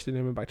just watched it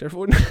and went back to her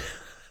phone.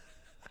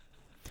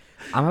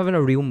 I'm having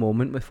a real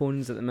moment with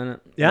phones at the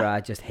minute. Yeah? Where I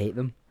just hate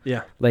them.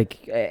 Yeah.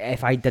 Like,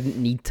 if I didn't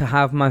need to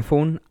have my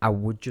phone, I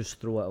would just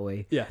throw it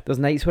away. Yeah. There's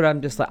nights where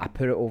I'm just like, I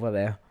put it over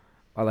there.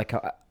 Or like,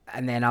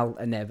 and then I'll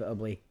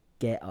inevitably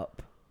get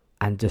up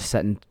and just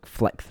sit and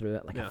flick through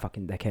it like Yeah. a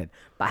fucking dickhead.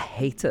 But I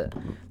hate it.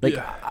 Like,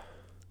 Yeah.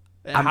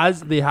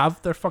 They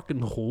have their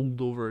fucking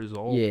hold over us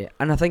all. Yeah,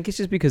 and I think it's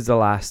just because the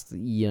last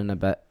year and a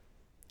bit,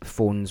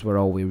 phones were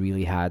all we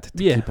really had to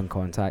Yeah. keep in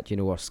contact,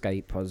 or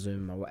Skype or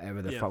Zoom or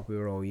whatever the Yeah. fuck we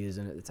were all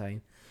using at the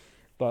time.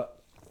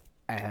 But,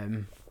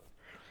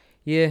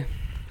 yeah,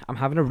 I'm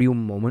having a real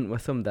moment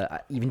with them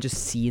that even just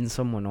seeing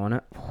someone on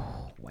it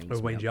winds It'll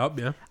me wind up. you up,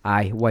 yeah.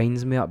 Aye,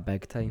 winds me up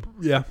big time.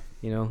 Yeah.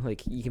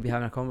 Like you can be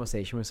having a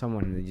conversation with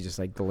someone and you just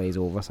like glaze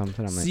over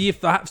something. I'm See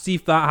if that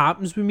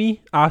happens with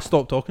me, I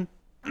stop talking.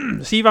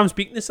 See if I'm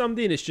speaking to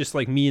somebody and it's just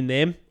like me and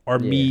them, or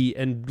me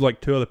and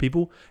like two other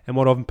people, and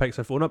one of them picks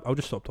their phone up, I'll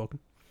just stop talking.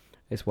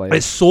 it's wild.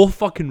 It's so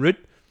fucking rude.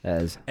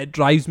 It is. It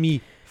drives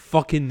me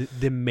fucking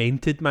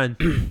demented, man.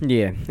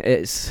 Yeah,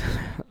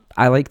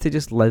 I like to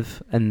just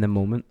live in the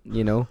moment,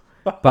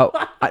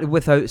 but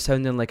without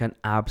sounding like an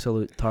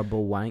absolute turbo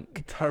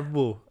wank.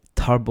 Turbo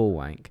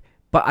wank.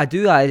 But I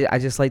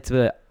just like to be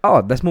like,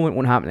 oh, this moment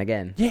won't happen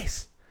again.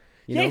 Yes.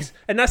 You know? Yes.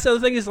 And that's the other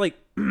thing is like,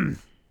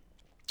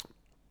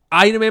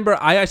 I remember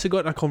I actually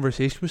got in a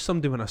conversation with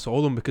somebody when I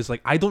saw them, because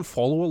like I don't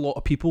follow a lot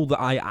of people that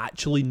I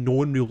actually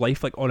know in real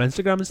life, like on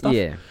Instagram and stuff.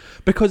 Yeah.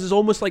 Because it's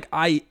almost like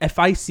if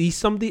I see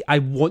somebody, I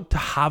want to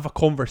have a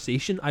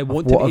conversation. I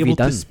want what to have be you able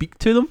to done? speak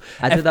to them.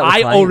 I do If that with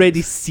I clients.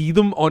 already see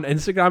them on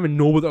Instagram and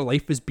know what their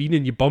life has been,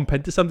 and you bump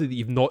into somebody that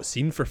you've not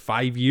seen for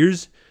 5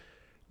 years,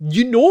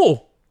 you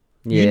know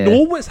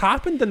what's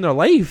happened in their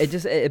life.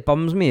 It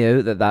bums me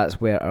out that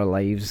that's where our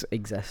lives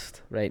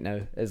exist right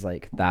now, is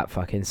like that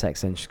fucking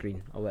 6-inch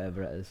screen or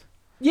whatever it is.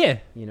 Yeah.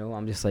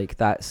 I'm just like,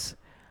 that's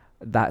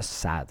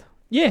sad.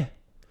 Yeah.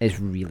 It's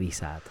really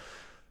sad.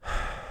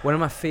 One of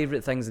my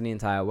favourite things in the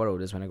entire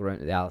world is when I go out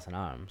to the Alison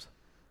Arms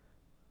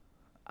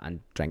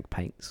and drink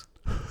pints.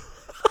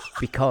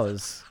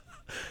 Because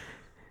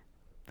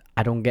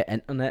I don't get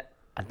internet,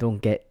 I don't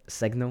get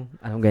signal,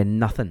 I don't get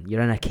nothing.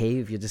 You're in a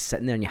cave, you're just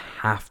sitting there and you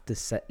have to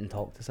sit and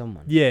talk to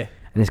someone. Yeah.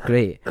 And it's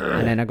great.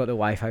 And then I got the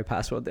Wi-Fi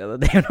password the other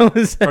day and I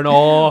was Turn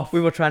off.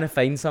 we were trying to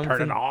find something.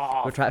 Turn it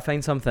off. We were trying to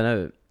find something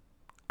out.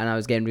 And I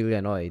was getting really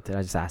annoyed. And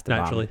I just asked the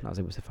Naturally. barman. I was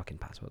like, what's the fucking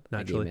password?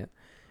 Naturally. They gave me it.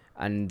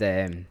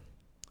 And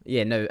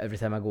yeah, now every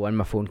time I go in,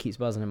 my phone keeps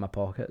buzzing in my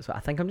pocket. So I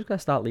think I'm just going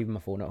to start leaving my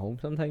phone at home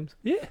sometimes.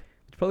 Yeah.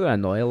 It's probably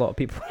going to annoy a lot of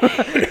people.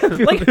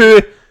 Like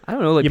who? I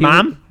don't know. Like Your people,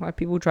 mum? Why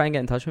people try and get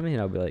in touch with me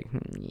and I'll be like,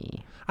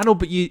 yeah. I know,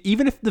 but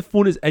even if the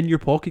phone is in your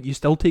pocket, you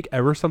still take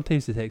hours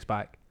sometimes to text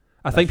back.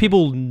 I think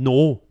people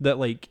know that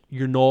like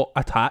you're not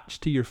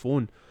attached to your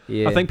phone.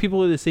 Yeah. I think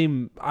people are the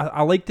same.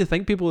 I like to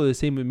think people are the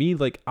same with me.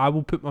 Like I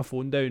will put my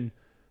phone down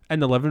in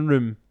the living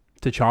room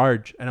to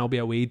charge, and I'll be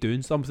away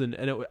doing something,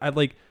 and I'd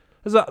like,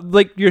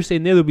 like you're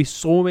saying there'll be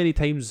so many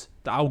times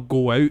that I'll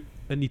go out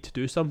and need to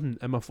do something,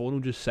 and my phone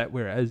will just sit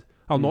where it is.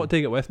 I'll not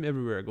take it with me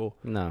everywhere I go.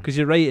 No. Because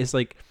you're right, it's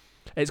like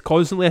it's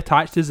constantly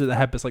attached to us at the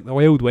hip. It's like the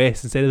Wild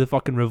West. Instead of the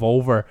fucking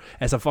revolver,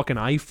 it's a fucking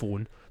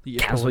iPhone. That you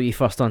Cancel pull. you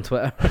first on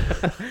Twitter.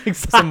 Exactly.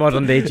 It's a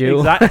modern day duel.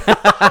 Exactly.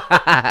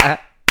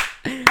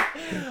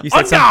 You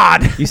Oh said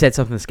God! You said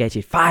something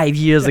sketchy 5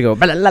 years ago.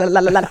 But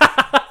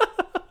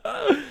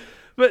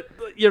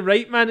you're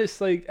right, man.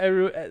 It's like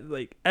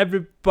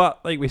but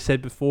like we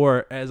said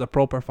before, it is a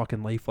proper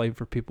fucking lifeline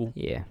for people.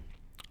 Yeah.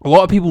 A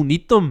lot of people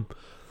need them,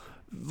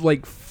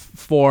 like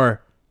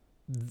for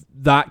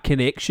that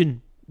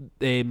connection.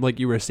 Like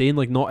you were saying,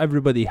 like not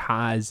everybody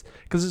has,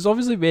 because it's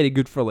obviously very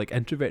good for like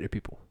introverted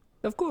people.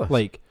 Of course.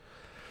 Like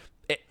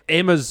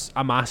Emma's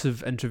a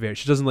massive introvert.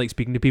 She doesn't like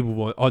speaking to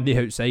people on the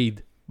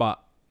outside,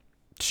 but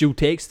she'll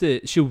text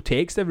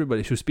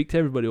everybody. She'll speak to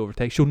everybody over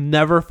text. She'll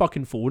never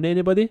fucking phone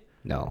anybody.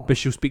 No. But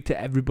she'll speak to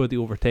everybody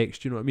over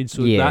text. You know what I mean?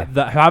 So Yeah.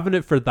 that having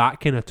it for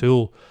that kind of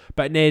tool.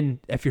 But then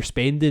if you're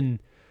spending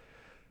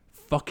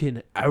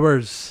fucking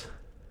hours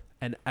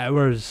and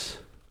hours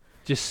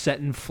just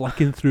sitting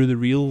flicking through the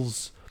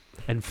reels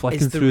and flicking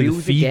It's the through the reels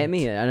that feed, get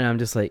me, and I'm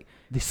just like,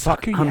 they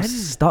suck you I'm in.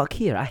 stuck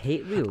here. I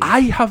hate reels. I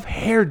have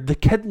heard the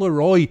Kid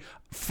Leroy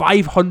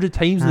 500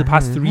 times in the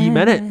past 3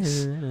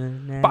 minutes,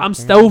 but I'm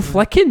still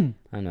flicking.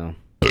 I know.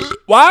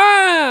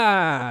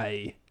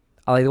 Why?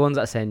 I like the ones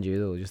that I send you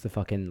though, just the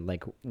fucking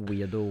like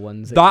weirdo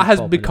ones. That keep has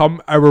popping up.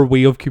 become our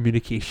way of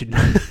communication.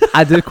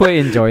 I do quite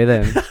enjoy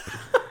them.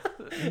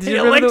 Did Hey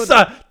you remember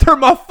Alexa, turn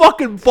my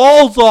fucking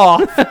balls off.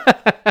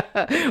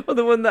 Well,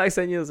 the one that I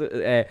sent you was,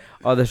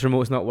 this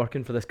remote's not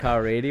working for this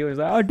car radio. He's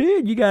like, oh,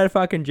 dude, you got a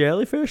fucking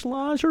jellyfish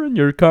launcher in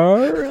your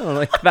car? And I'm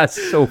like, that's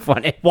so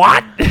funny.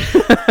 What?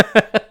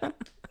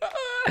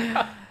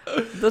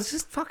 That's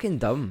just fucking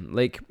dumb.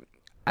 Like,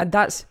 and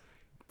that's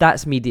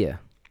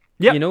media.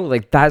 Yep. You know,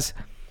 like that's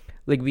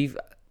like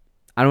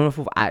I don't know if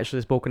we've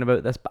actually spoken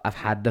about this, but I've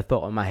had the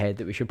thought in my head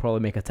that we should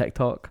probably make a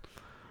TikTok.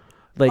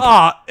 Like,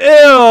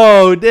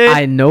 Ew, dude.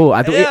 I know. I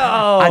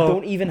Ew.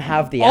 don't even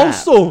have the app.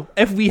 Also,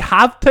 if we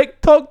have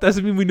TikTok,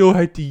 doesn't mean we know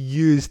how to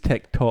use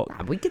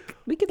TikTok. We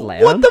could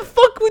learn. What the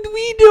fuck would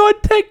we do on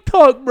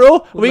TikTok, bro?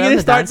 Are we learn gonna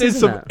the start doing dances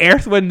some and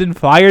Earth, Wind, and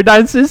Fire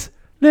dances?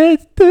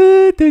 Let's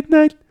do it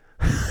tonight.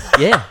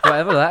 Yeah,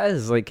 whatever that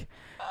is. Like,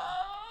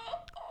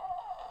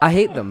 I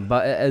hate them,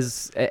 but it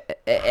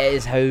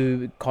is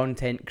how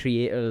content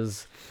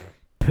creators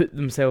put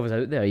themselves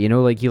out there. You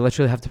know, like you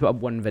literally have to put up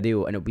one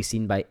video and it'll be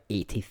seen by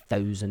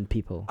 80,000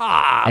 people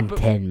in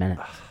 10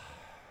 minutes.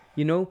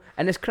 You know,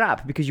 and it's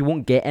crap because you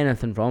won't get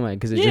anything from it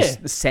because it's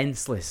just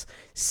senseless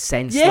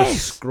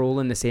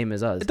scrolling the same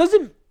as us. It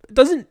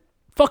doesn't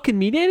fucking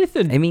mean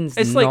anything. It means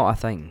it's not like, a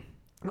thing.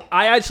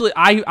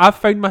 I've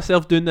found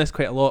myself doing this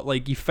quite a lot.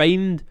 Like you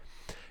find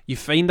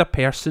a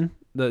person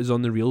that is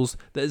on the reels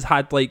that has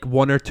had like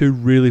one or two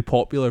really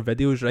popular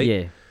videos, right?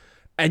 Yeah.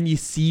 And you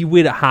see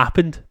where it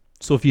happened.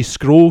 So if you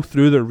scroll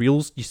through the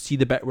reels, you see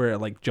the bit where it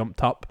like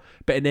jumped up.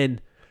 But then,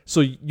 so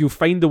you'll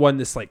find the one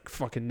that's like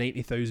fucking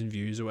 90,000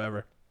 views or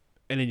whatever.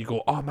 And then you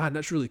go, oh man,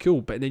 that's really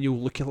cool. But then you'll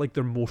look at like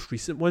their most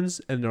recent ones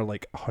and they're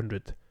like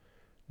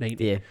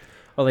 190. Yeah.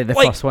 Or like the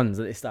first ones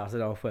that they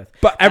started off with.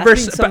 But ever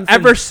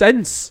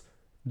since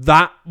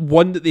that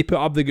one that they put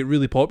up that get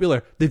really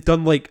popular, they've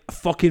done like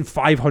fucking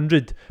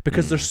 500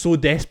 because they're so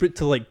desperate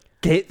to like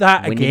get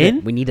that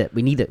again. We need it.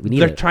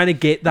 They're trying to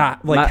get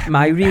that. Like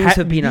my reels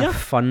have been a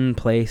fun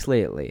place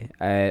lately.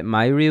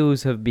 My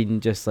reels have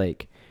been just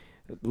like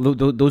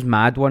those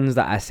mad ones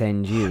that I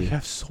send you. You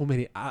have so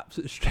many apps.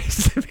 It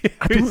stresses me out.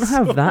 I don't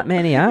have that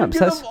many apps.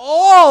 That's them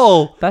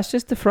all. That's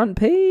just the front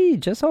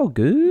page. That's all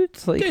good.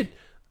 Like, good.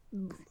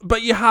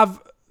 But you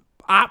have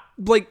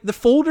like the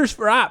folders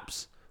for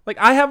apps. Like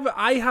I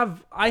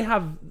have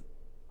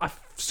a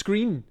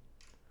screen.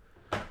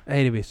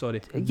 Anyway,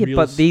 sorry. Yeah, Reels.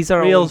 but these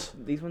are Reels.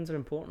 These ones are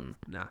important.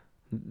 Nah,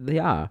 they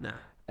are.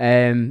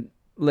 Nah.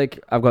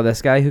 Like I've got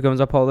this guy who comes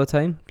up all the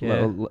time,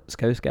 Yeah. little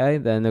scouse guy.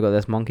 Then I've got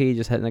this monkey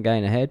just hitting a guy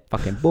in the head,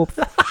 fucking both.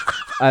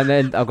 And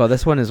then I've got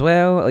this one as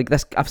well. Like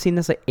this, I've seen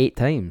this like 8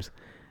 times.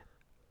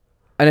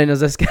 And then there's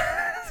this guy.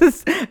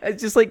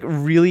 It's just like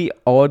really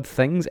odd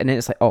things, and then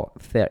it's like, oh,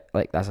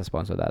 like that's a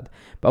sponsored ad.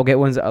 But I'll get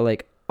ones that are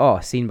like, oh,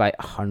 seen by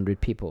 100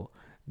 people,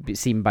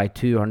 seen by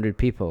 200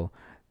 people,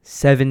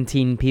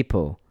 17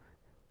 people.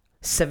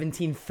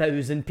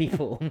 17,000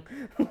 people.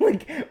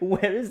 Like,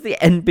 where is the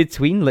in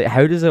between? Like,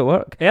 how does it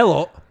work?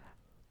 Hello.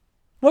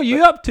 What are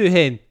you up to,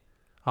 hen?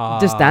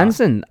 Just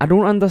dancing. I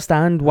don't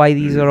understand why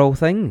these are all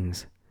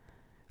things.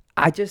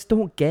 I just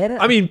don't get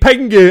it. I mean,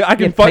 Pingu, I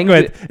can fuck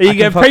with. You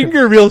get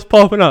Pingu reels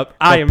popping up.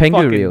 I am Pingu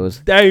fucking reels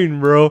down,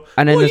 bro.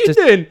 And then what there's are you just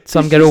doing?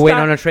 some girl waiting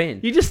on a train.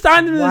 You just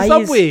standing in the Why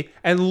subway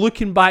and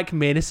looking back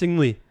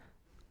menacingly.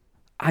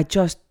 I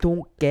just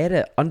don't get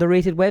it.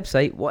 Underrated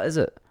website. What is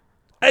it?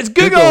 It's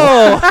Google.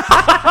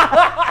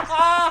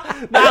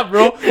 Nah,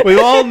 bro. We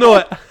all know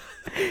it.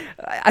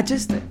 I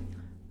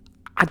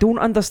don't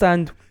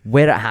understand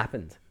where it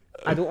happened.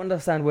 I don't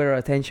understand where our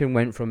attention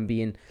went from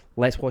being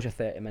let's watch a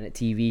 30-minute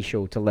TV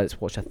show to let's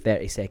watch a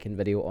 30-second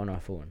video on our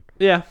phone.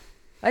 Yeah.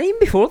 And even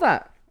before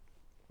that,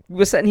 we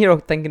were sitting here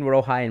thinking we're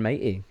all high and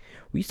mighty.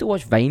 We used to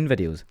watch Vine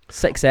videos.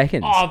 6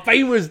 seconds. Oh,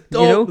 Vine was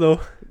dope, though.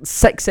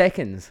 6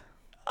 seconds.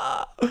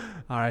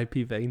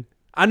 R.I.P. Vine.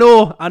 I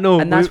know.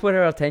 And that's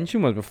where our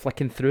attention was. We're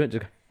flicking through it.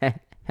 Just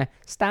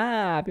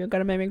stop, you're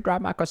gonna make me grab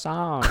my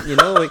croissant. You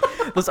know, like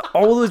there's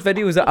all those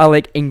videos that are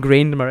like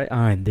ingrained in my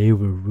and they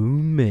were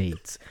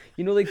roommates.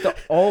 You know, like they're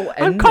all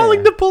in I'm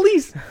calling the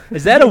police.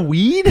 Is that a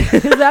weed?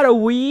 Is that a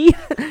weed?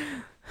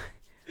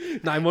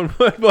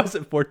 911 was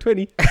it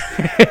 420?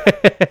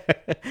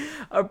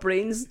 Our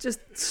brains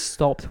just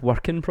stopped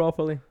working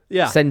properly.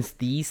 Yeah. Since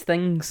these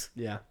things.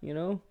 Yeah. You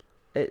know,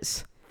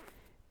 it's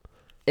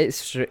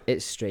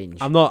strange.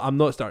 I'm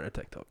not starting a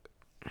TikTok.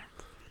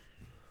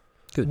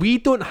 Good. We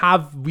don't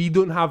have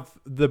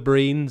the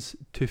brains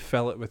to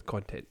fill it with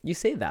content. You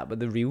say that, but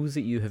the reels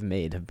that you have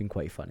made have been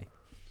quite funny.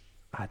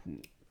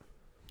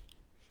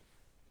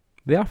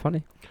 They are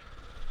funny.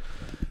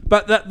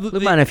 But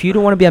Look, man, if you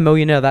don't want to be a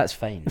millionaire, that's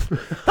fine.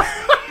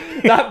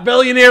 That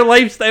billionaire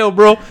lifestyle,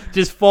 bro.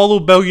 Just follow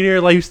billionaire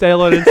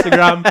lifestyle on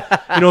Instagram.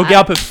 Get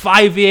up at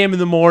 5 a.m. in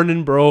the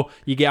morning, bro.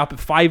 You get up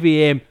at 5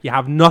 a.m. You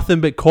have nothing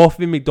but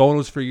coffee and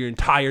McDonald's for your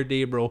entire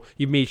day, bro.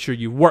 You've made sure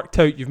you've worked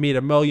out. You've made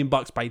 $1 million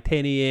by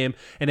 10 a.m.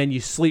 And then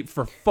you sleep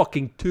for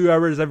fucking 2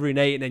 hours every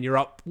night. And then you're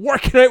up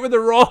working out with The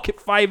Rock at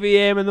 5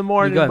 a.m. in the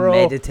morning, you bro. You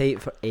gotta meditate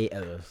for 8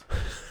 hours.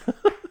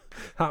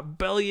 That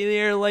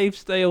billionaire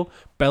lifestyle,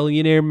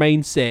 billionaire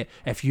mindset.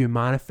 If you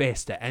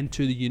manifest it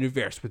into the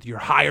universe with your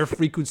higher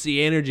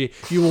frequency energy,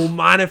 you will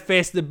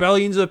manifest the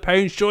billions of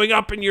pounds showing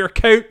up in your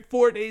account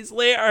 4 days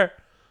later.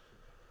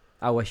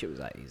 I wish it was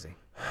that easy.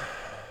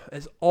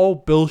 It's all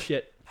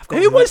bullshit.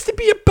 Who wants to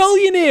be a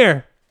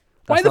billionaire?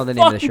 That's not the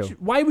name of the show.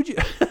 Why would you?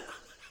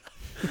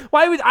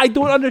 Why would I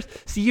don't understand?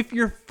 See, if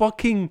your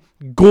fucking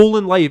goal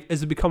in life is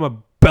to become a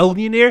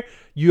billionaire,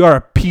 you are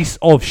a piece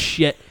of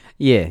shit.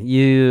 Yeah,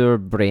 your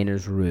brain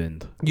is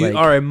ruined. You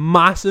are a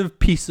massive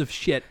piece of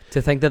shit.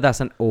 To think that that's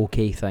an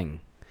okay thing.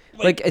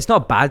 Like it's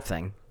not a bad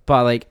thing,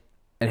 but like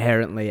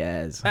inherently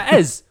it is. It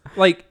is.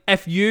 Like,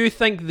 if you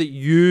think that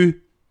you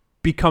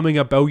becoming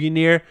a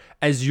billionaire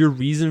is your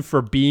reason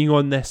for being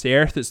on this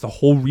earth, it's the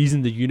whole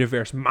reason the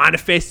universe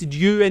manifested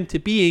you into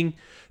being,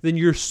 then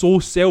you're so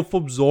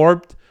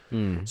self-absorbed,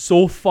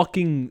 so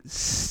fucking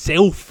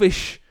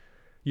selfish.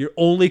 You're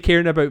only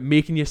caring about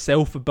making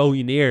yourself a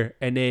billionaire,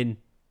 and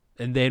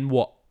then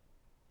what?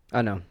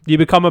 I know. You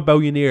become a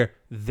billionaire,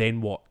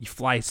 then what? You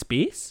fly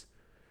space?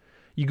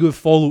 You go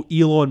follow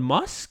Elon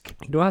Musk?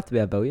 You don't have to be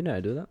a billionaire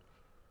to do that.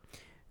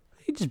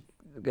 You just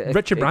It-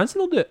 Richard it-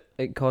 Branson will do it.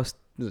 It cost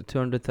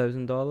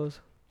 $200,000 It's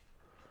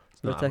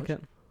for a not that much.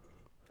 ticket.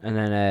 And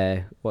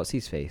then what's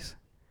his face?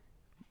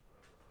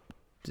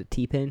 Is it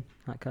T-Pain?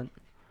 That cunt.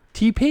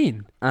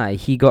 T-Pain. Aye,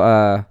 he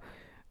got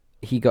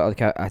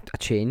like a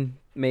chain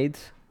made.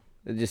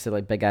 It just had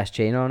like big ass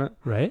chain on it,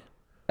 Right?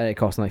 and it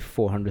cost him like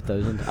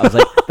 400,000. I was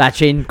like, that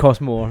chain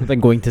cost more than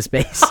going to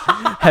space.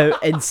 How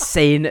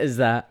insane is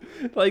that?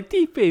 Like,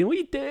 T-Pain, what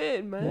you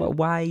doing, man?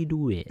 Why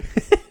do it?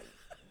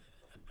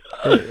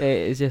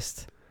 It's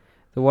just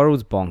the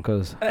world's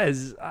bonkers.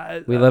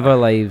 We live our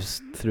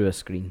lives through a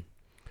screen.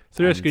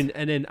 through a and- screen,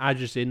 and then as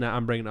you're saying that,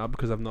 I'm bringing it up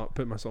because I've not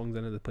put my songs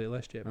into the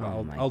playlist yet. But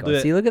Oh my I'll god! do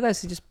it. See, look at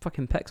this. He just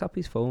fucking picks up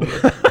his phone.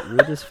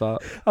 Rude as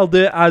fuck. I'll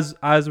do it as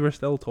we're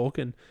still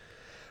talking.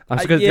 I'm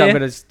just yeah. I'm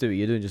gonna just do what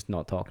you do and just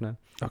not talk now.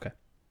 Okay.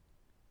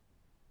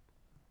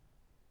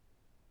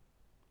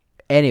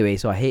 Anyway,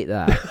 so I hate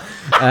that.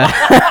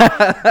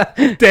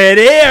 Dead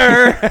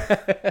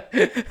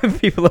air.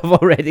 People have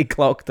already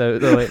clocked out.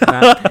 They're like,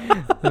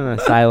 nah.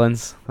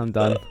 Silence. I'm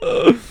done.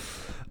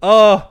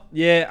 Oh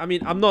yeah, I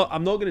mean, I'm not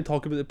going to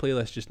talk about the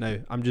playlist just now.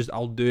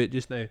 I'll do it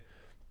just now.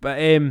 But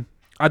I'm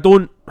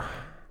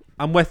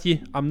with you.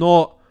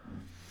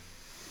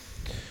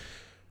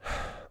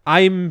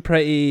 I'm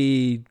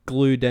pretty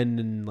glued in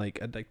and like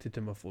addicted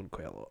to my phone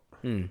quite a lot.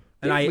 Mm.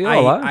 And Yeah, we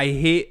all are. I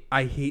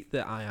hate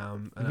that I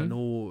am, and I Mhm.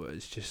 know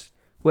it's just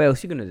What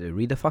else you gonna do?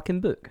 Read a fucking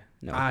book?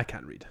 No. I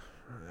can't read.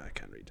 I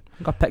can't read.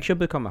 I've got a picture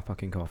book on my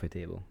fucking coffee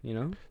table. You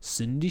know.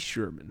 Cindy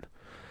Sherman.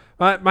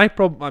 My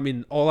problem. I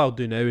mean, all I'll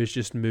do now is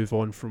just move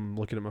on from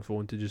looking at my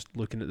phone to just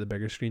looking at the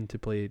bigger screen to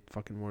play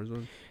fucking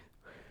Warzone.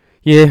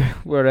 Yeah,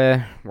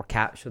 we're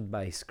captured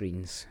by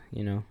screens.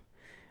 You know.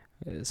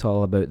 It's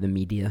all about the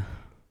media.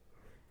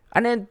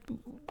 And then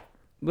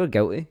we're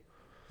guilty.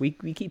 We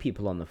keep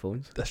people on the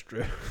phones. That's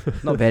true.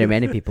 Not very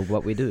many people,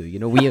 but we do. You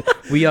know,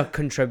 we are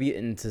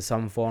contributing to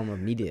some form of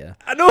media.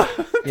 I know.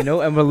 You know,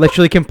 and we're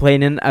literally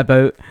complaining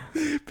about.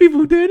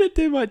 People doing it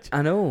too much.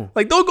 I know.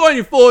 Like, don't go on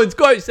your phones.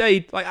 Go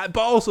outside. Like, but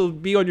also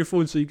be on your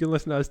phone so you can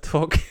listen to us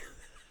talk.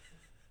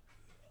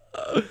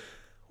 What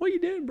are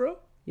you doing, bro?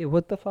 Yeah,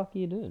 what the fuck are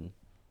you doing?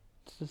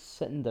 It's just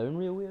sitting down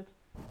real weird.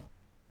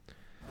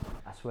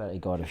 I swear to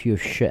God, if you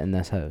have shit in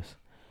this house.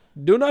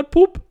 Do not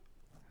poop.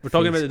 We're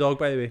talking about Face- the dog,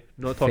 by the way.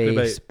 Not talking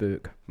about.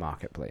 Facebook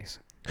Marketplace.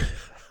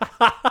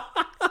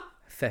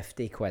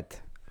 50 quid.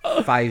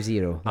 50.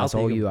 That's take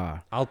all him. you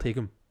are. I'll take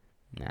him.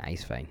 Nah,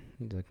 he's fine.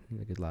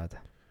 He's a good lad.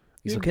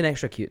 He's Yeah. looking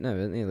extra cute now,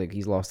 isn't he? Like,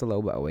 he's lost a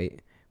little bit of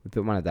weight. We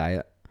put him on a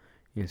diet.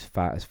 He's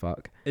fat as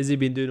fuck. Has he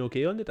been doing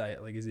okay on the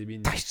diet? Like, has he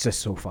been? He's just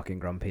so fucking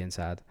grumpy and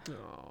sad.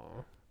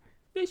 Oh,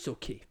 it's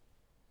okay.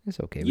 It's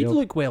okay. You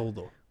look well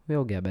though. We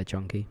all get a bit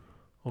chunky.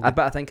 Okay. But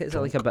I think it's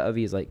like a bit of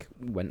his like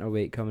winter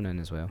weight coming in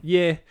as well.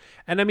 Yeah,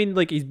 and I mean,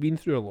 like, he's been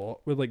through a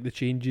lot with like the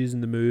changes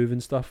and the move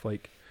and stuff.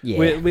 Like,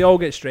 Yeah. we all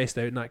get stressed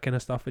out and that kind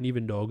of stuff, and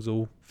even dogs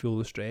will feel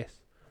the stress.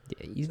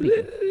 Yeah, he's So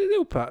big.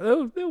 they'll put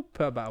a bit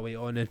of weight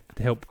on it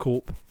to help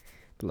cope.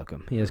 Look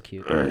him. He is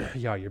cute.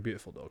 Yeah, you're a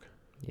beautiful dog.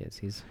 Yes,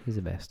 he's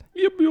the best.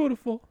 You're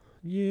beautiful.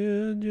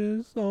 You're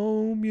just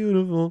so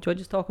beautiful. Do I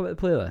just talk about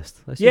the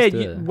playlist? Let's Yeah, just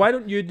do it. why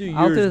don't you do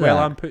I'll yours do while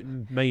that. I'm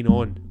putting mine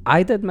on?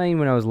 I did mine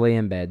when I was laying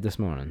in bed this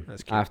morning.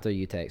 That's cute. After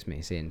you text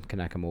me saying, "Can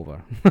I come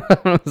over?"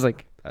 I was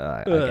like,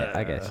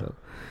 I guess so.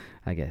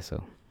 I guess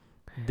so.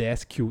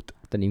 That's cute.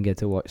 Didn't even get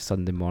to watch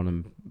Sunday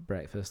morning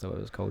breakfast, or what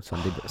it was called,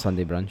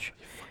 Sunday brunch.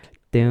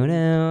 I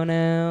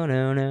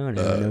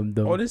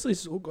Honestly,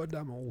 so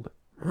goddamn old.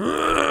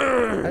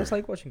 just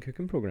like watching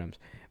cooking programs.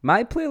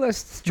 My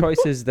playlist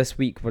choices this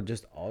week were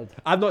just odd.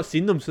 I've not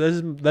seen them, so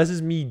this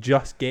is me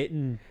just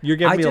getting. You're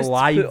giving I me just a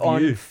live put on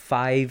view.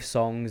 5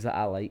 songs that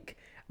I like,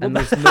 Well, and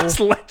there's that's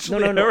no.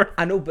 literally No. our-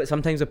 I know, but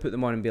sometimes I put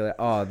them on and be like,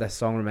 "Oh, this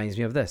song reminds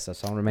me of this. This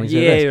song reminds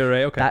me Yeah, of this." you're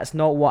right. Okay. That's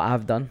not what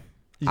I've done.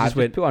 You I've just just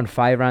went put on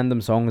 5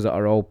 random songs that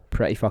are all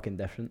pretty fucking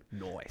different.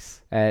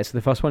 nice. So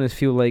the first one is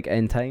 "Feel Like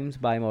End Times"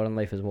 by Modern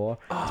Life is War.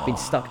 It's been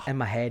stuck in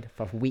my head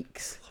for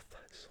weeks.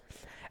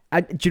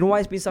 Do you know why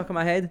it's been stuck in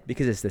my head?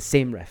 Because it's the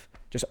same riff,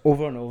 just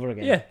over and over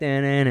again. Yeah.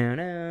 And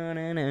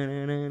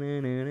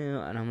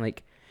I'm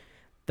like,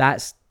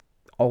 that's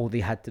all they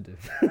had to do.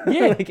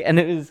 Yeah. Like, and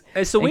it was.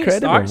 It's the way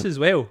incredible. it starts as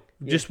well.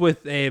 Yeah. Just with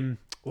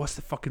what's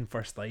the fucking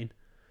first line?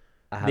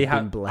 I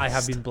have been blessed. I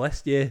have been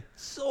blessed. Yeah,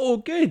 so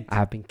good. I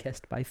have been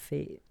kissed by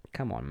fate.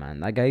 Come on, man.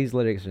 That guy's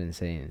lyrics are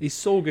insane. He's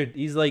so good.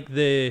 He's like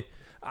the.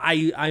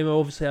 I'm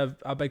obviously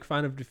a big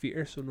fan of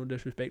Defeater, so no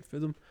disrespect for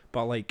them,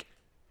 but like,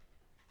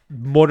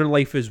 Modern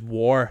Life is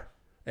War.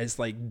 It's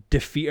like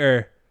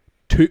Defeater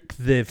took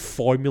the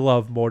formula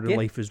of Modern Yeah,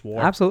 Life is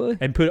War. Absolutely.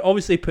 And put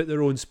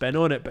their own spin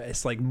on it, but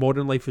it's like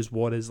Modern Life is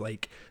War is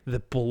like the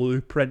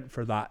blueprint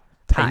for that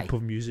type Aye.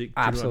 of music. Do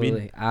Absolutely. You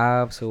know what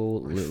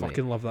Absolutely. I mean? I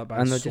fucking love that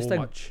band And they're so just a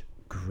much.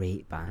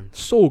 great band.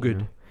 So good. You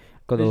know?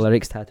 Got the It's-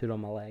 lyrics tattooed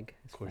on my leg.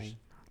 It's Of course. fine.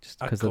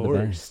 Just Of because they're the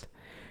course. best.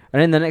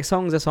 And then the next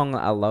song's a song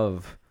that I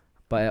love,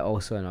 but it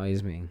also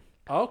annoys me.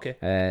 Oh, okay.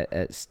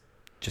 It's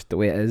just the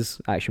way it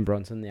is. Action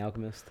Bronson, The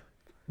Alchemist.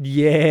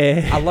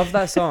 Yeah. I love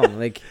that song.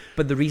 Like,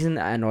 but the reason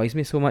that annoys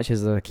me so much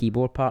is the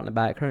keyboard part in the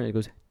background. It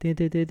goes the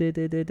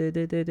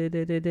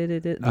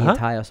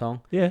entire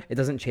song. Yeah. It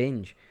doesn't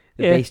change.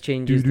 The Yeah. bass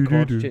changes. The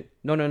chords change.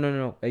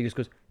 No. It just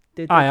goes.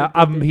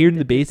 I'm hearing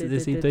the bass at the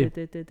same time.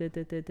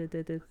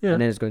 Yeah.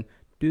 And then it's going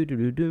do do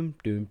do doom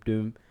doom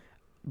doom.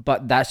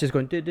 But that's just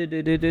going do do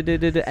do do do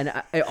do do. And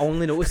I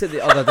only noticed it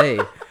the other day,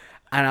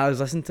 and I was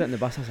listening to it in the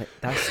bus. I was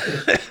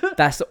like,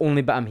 that's the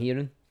only bit I'm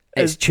hearing.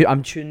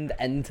 I'm tuned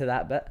into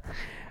that bit,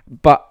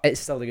 but it's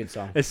still a good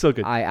song. It's so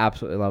good. I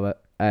absolutely love it.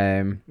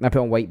 I put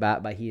on White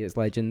Bat by He Is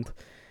Legend,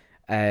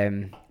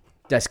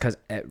 just because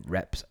it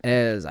rips. It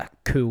is a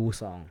cool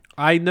song.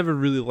 I never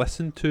really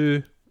listened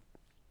to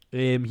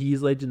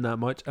He's Legend that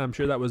much. I'm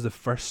sure that was the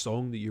first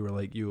song that you were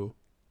like, you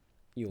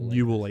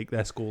will like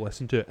this, go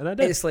listen to it. And I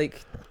did. It's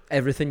like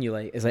everything you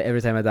like. It's like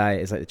Every Time I Die.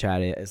 It's like The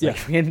Chariot. It's like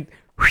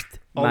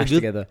all mashed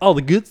together. All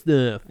the good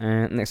stuff.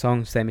 Next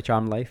song, Semi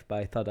Charmed Life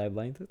by Third Eye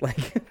Blind.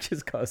 Like,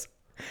 just cause.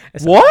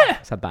 It's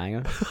a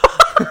banger.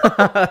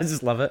 I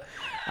just love it.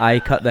 I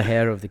cut the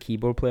hair of the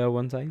keyboard player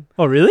one time.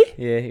 Oh, really?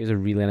 Yeah, he was a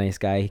really nice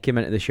guy. He came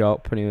into the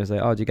shop and he was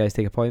like, "Oh, do you guys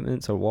take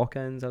appointments or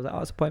walk-ins?" I was like, "Oh,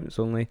 it's appointments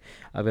only.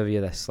 I'll give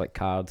you this like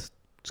card.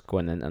 Just go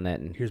on the internet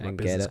and Here's my and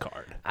get business it."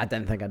 card. I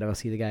didn't think I'd ever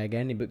see the guy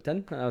again. He booked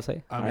in and I was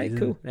like, "All right, Amazing.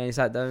 cool." And then he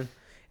sat down.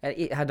 And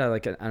he had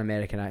like an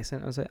American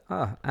accent. I was like,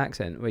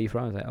 accent. Where are you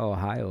from? I was like, "Oh,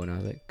 Ohio." And I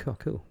was like,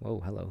 "Cool. Whoa,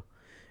 hello."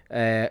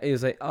 He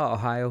was like, "Oh,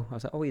 Ohio." I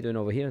was like, "Oh, what are you doing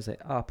over here?" I was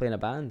like, "Oh, playing a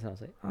band." And I was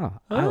like, "Oh,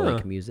 I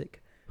like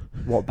music.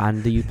 What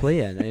band do you play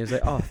in?" And he was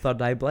like, "Oh,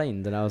 Third Eye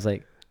Blind." And I was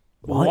like,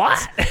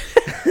 "What?"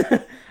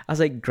 I was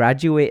like,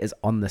 "Graduate is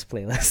on this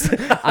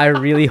playlist." I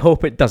really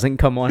hope it doesn't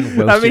come on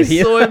whilst That'd you're be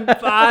here. so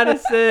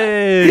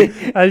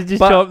embarrassing. I just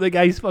chopped the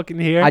guy's fucking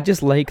hair. I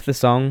just like the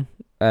song.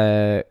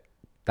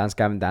 Dance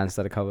Gavin Dance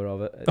did a cover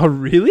of it. Oh,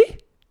 really?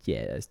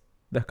 Yeah,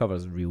 the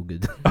cover's real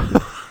good.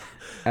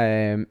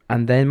 And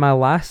then my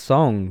last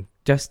song,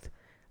 just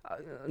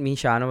me and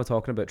Shannon were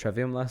talking about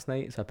Trivium last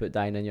night, so I put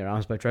 "Dying in Your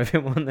Arms" by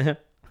Trivium on there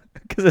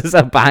because it's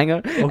a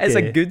banger. It's a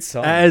Okay. good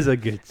song. It is a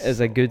good song. It's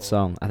a good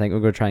song. I think we're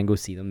gonna try and go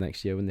see them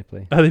next year when they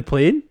play. Are they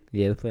playing?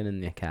 Yeah, they're playing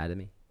in the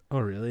Academy. Oh,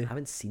 really? I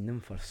haven't seen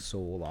them for so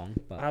long,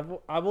 but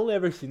I've only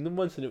ever seen them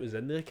once, and it was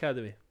in the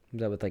Academy.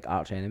 was that with like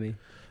Arch Enemy?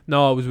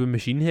 No, it was with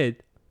Machine Head.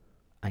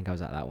 I think I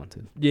was at that one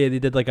too. Yeah, they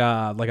did like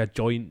a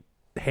joint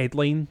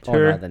headline Oh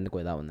tour. no, I didn't go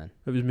to that one then.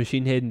 It was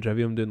Machine Head and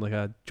Trivium doing like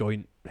a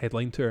joint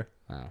headline tour.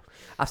 Wow.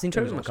 I've seen It was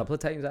Trivium a awesome. couple of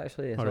times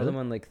actually. I saw really? them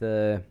on like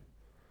the.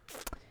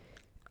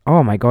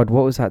 Oh my god,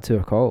 what was that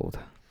tour called?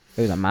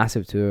 It was a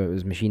massive tour. It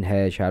was Machine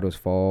Head, Shadows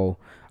Fall,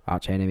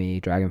 Arch Enemy,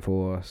 Dragon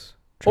Force.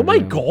 Oh my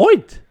Trivium.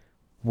 god!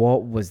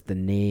 What was the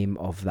name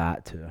of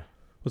that tour?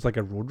 It was like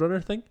a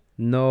Roadrunner thing.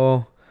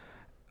 No.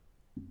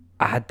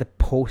 I had the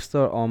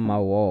poster on my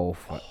wall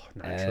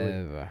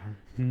Naturally.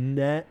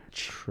 forever.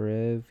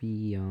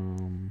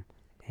 Trivium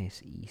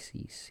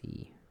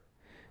SECC.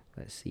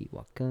 Let's see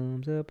what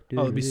comes up.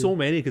 Oh, there'd be so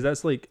many because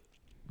that's like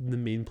the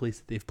main place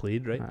that they've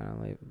played, right? I don't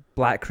know, like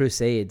Black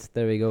Crusade.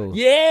 There we go.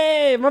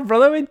 Yeah, my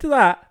brother went to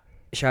that.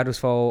 Shadows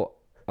Fall.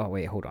 Oh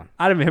wait, hold on.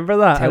 I remember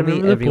that. I Tell me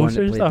remember the everyone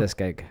poster that and played stuff. this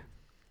gig.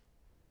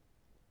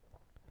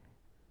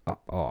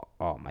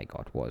 Oh my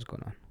god, what is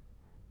going on?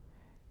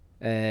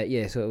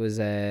 Yeah, so it was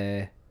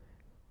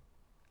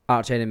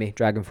Arch Enemy,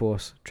 Dragon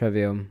Force,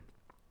 Trivium,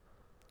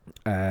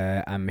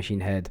 and Machine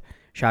Head.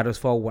 Shadows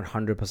Fall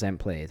 100%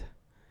 played.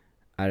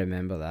 I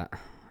remember that.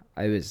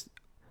 It was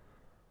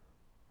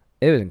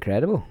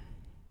incredible.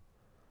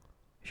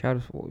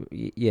 Shadows Fall,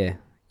 yeah,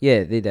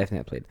 they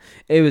definitely played.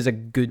 It was a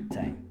good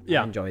time.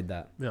 Yeah. I enjoyed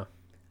that.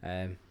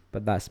 Yeah.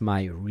 But that's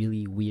my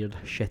really weird,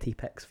 shitty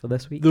picks for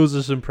this week. Those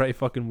are some pretty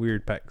fucking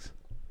weird picks.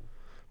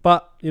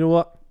 But you know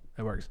what?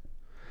 It works.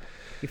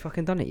 You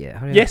fucking done it yet?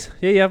 Hurry up. Yes,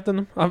 yeah, I've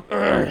done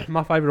them.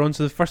 My 5 are on.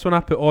 So the first one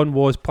I put on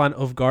was Planet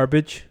of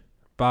Garbage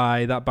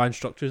by that band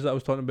Structures that I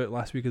was talking about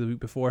last week or the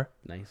week before.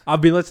 Nice. I've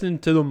been listening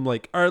to them or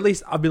at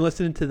least I've been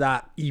listening to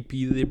that EP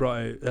that they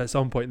brought out at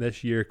some point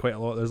this year quite a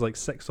lot. There's like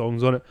 6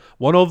 songs on it.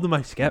 One of them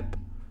I skip.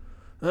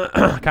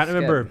 I can't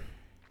remember.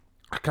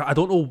 I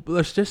don't know.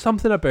 There's just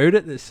something about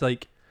it that's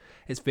like,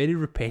 it's very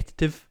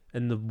repetitive,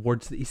 and the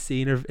words that he's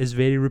saying is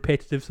very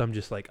repetitive. So I'm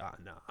just like,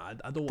 no, I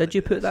don't. Did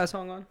you put that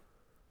song on?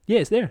 Yeah,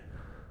 it's there.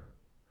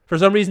 For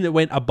some reason, it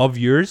went above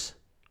yours,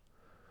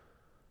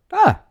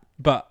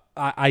 but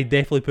I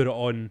definitely put it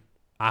on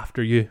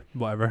after you.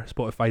 Whatever.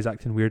 Spotify's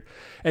acting weird.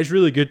 It's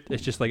really good.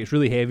 It's just like, it's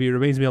really heavy. It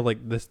reminds me of like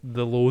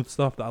the Load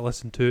stuff that I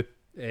listen to.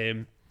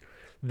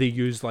 They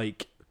use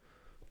like,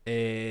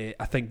 I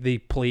think they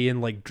play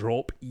in like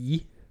drop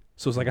E,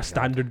 so it's like a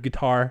standard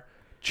guitar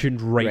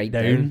tuned right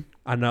down.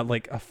 And that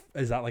like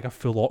is that like a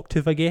full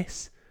octave, I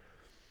guess.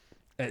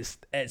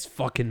 It's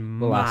fucking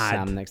We'll ask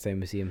mad. Sam next time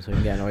we see him so we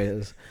can get annoyed at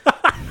us.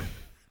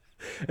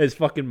 It's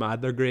fucking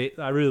mad. They're great.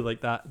 I really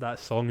like that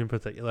song in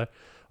particular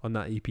on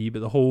that EP. But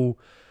the whole,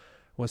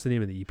 what's the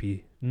name of the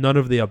EP? None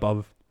of the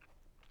Above.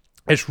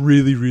 It's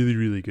really, really,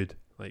 really good.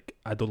 Like,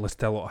 I don't listen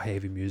to a lot of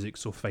heavy music,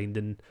 so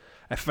finding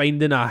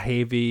a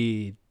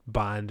heavy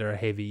band or a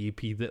heavy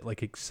EP that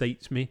like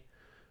excites me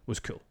was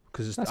cool,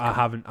 because That's I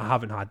cool.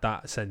 haven't had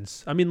that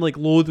since. I mean, like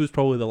Loathe was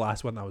probably the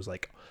last one I was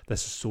like,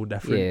 this is so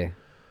different. Yeah,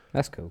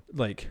 that's cool.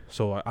 Like,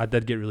 so I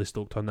did get really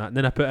stoked on that. And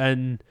then I put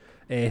in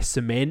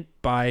Cement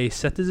by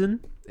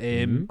Citizen.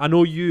 I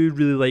know you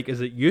really like,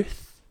 is it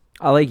Youth?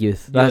 I like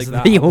Youth. You That's like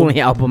that the album?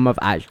 only album I've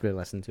actually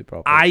listened to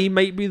properly.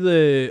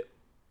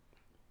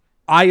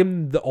 I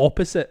am the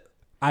opposite.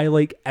 I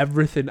like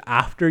everything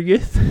after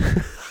Youth.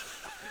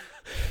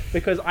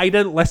 Because I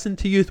didn't listen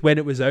to Youth when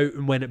it was out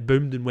and when it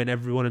boomed and when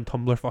everyone on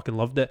Tumblr fucking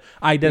loved it.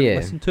 I didn't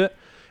listen to it.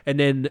 And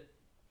then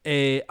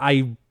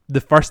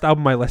the first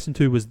album I listened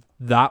to was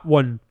that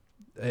one,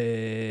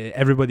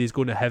 Everybody's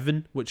Going to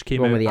Heaven, which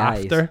came out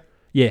after. Eyes.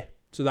 Yeah.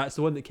 So that's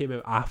the one that came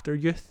out after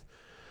Youth.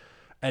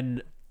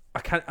 And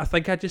I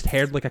think I just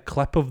heard like a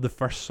clip of the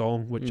first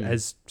song, which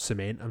is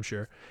Cement, I'm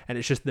sure. And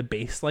it's just the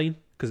bass line,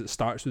 because it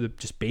starts with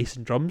just bass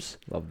and drums.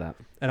 Love that.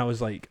 And I was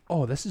like,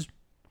 oh, this is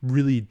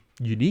really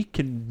unique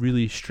and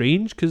really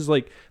strange, because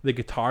like the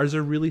guitars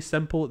are really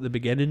simple at the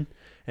beginning,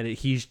 and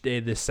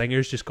the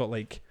singer's just got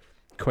like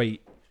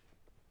quite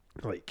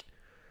like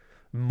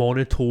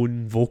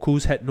monotone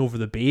vocals hitting over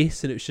the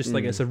bass, and it's just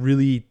like it's a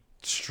really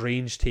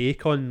strange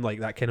take on like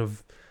that kind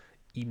of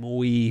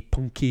emo-y,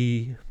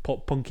 punky,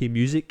 pop punky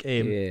music.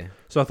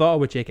 So I thought I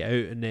would check it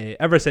out, and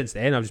ever since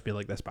then I've just been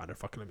like, this band are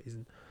fucking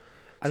amazing.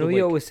 I know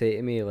you always say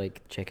to me,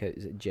 like, check out,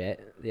 is it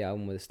Jet, the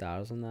album with the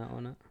stars and that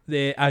on it?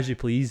 The As You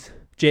Please.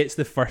 Jet's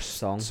the first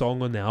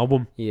song on the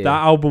album. Yeah.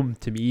 That album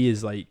to me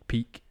is like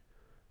peak.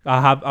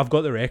 I've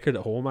got the record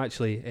at home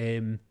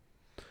actually.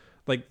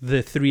 Like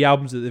the 3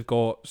 albums that they've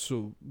got,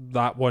 so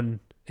that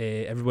one,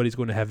 Everybody's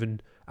Going to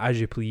Heaven,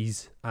 As You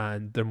Please,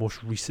 and their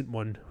most recent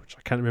one, which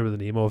I can't remember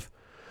the name of,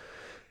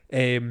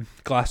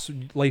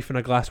 Life in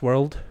a Glass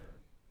World.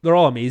 They're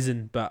all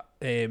amazing, but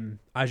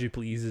As You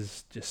Please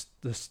is just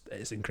this.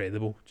 It's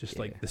incredible. Just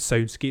like the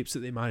soundscapes that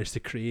they managed to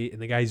create,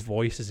 and the guy's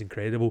voice is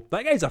incredible.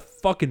 That guy's a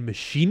fucking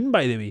machine,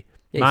 by the way.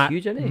 Yeah, he's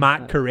huge, isn't he?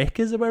 Matt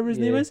Carekas, or whatever his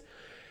name is.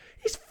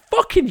 He's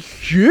fucking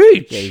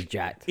huge. Yeah, he's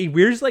jacked. He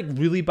wears like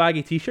really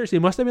baggy t-shirts. He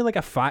must have been like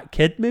a fat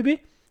kid,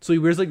 maybe. So he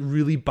wears like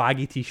really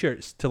baggy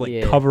t-shirts to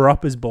like cover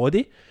up his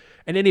body.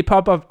 And then he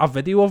put up a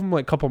video of him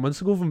like a couple of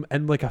months ago of him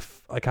in like a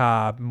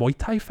Muay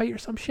Thai fight or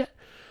some shit.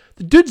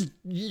 The dude's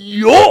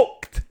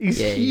yoked. He's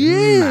huge.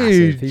 He's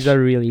massive. He's a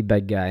really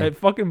big guy. It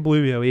fucking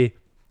blew me away.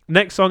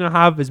 Next song I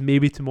have is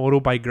Maybe Tomorrow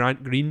by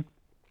Grant Green.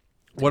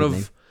 One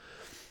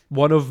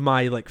of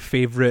my like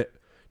favorite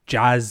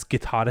jazz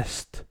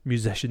guitarist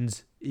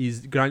musicians.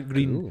 Grant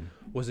Green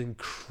was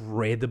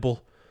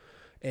incredible.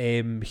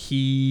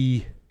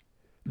 This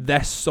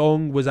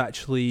song was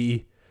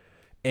actually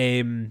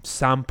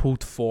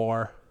sampled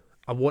for,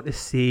 I want to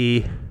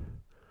say,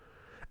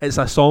 it's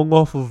a song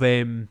off of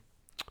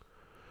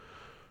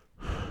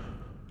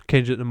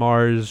Kendrick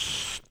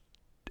Lamar's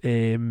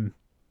Good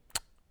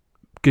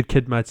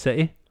Kid, Mad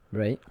City.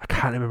 Right. I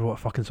can't remember what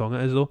fucking song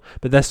it is though,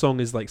 but this song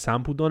is like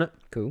sampled on it.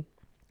 Cool.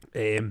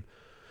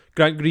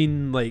 Grant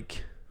Green,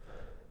 like,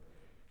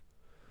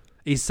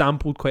 he's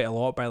sampled quite a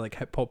lot by like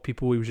hip hop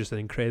people. He was just an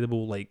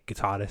incredible like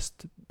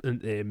guitarist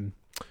and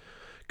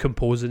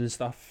composing and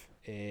stuff.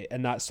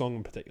 And that song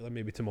in particular,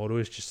 Maybe Tomorrow,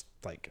 is just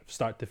like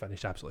start to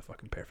finish absolutely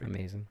fucking perfect.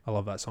 Amazing. I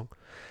love that song.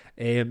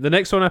 The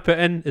next one I put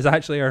in is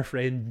actually our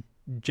friend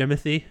Jim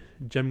Gray.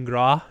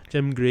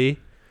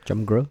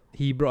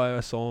 He brought out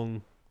a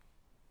song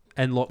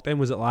in lockdown.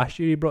 Was it last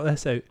year he brought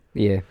this out?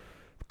 Yeah.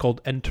 Called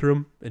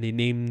Interim, and he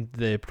named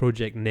the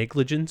project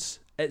Negligence.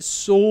 It's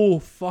so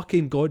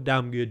fucking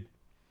goddamn good.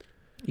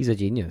 He's a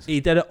genius. He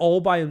did it all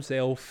by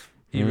himself.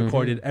 He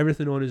recorded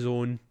everything on his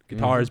own.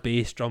 Guitars,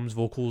 bass, drums,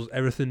 vocals,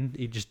 everything.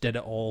 He just did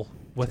it all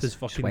with his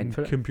fucking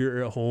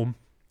computer at home.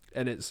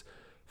 And it's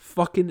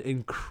fucking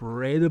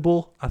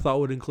incredible. I thought I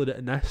would include it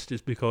in this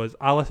just because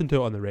I listen to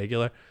it on the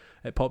regular.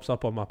 It pops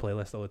up on my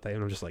playlist all the time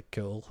and I'm just like,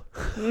 cool.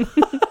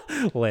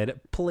 Let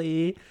it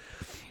play.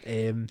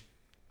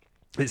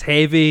 It's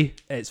heavy.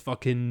 It's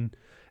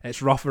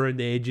rough around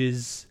the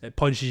edges. It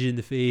punches you in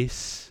the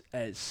face.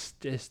 It's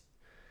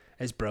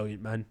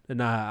brilliant, man.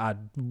 And I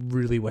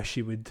really wish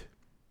he would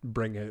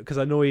bring out, because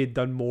I know he'd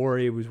done more,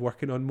 he was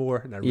working on more,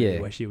 and I really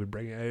wish he would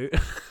bring it out.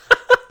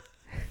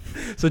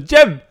 So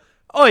Jim,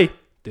 oi,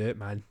 do it,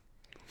 man.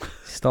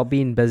 Stop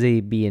being busy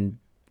being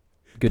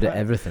good at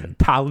everything.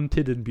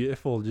 Talented and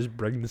beautiful. Just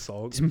bring the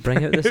songs. Just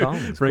bring out the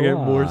songs. Bring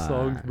out more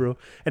songs, bro.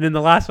 And then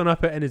the last one I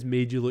put in is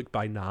Made You Look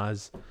by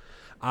Nas.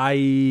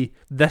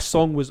 This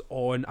song was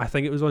on, I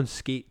think it was on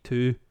Skate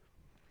 2.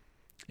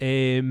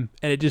 And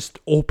it just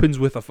opens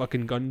with a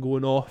fucking gun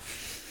going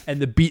off,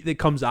 and the beat that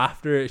comes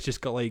after it's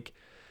just got like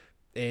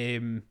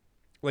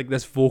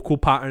this vocal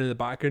pattern in the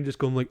background just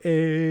going like,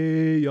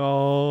 hey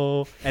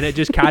y'all, and it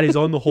just carries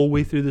on the whole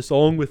way through the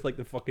song with like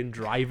the fucking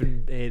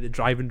driving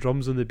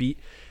drums on the beat.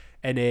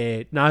 And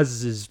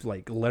Nas's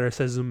like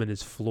lyricism and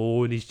his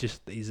flow, and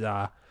he's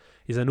an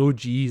OG,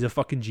 he's a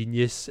fucking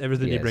genius.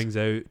 Everything he brings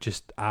out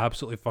just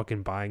absolutely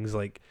fucking bangs.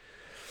 Like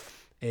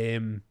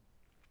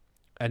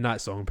And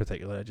that song in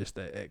particular,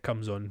 it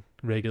comes on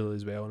regularly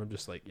as well, and I'm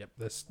just like, yep,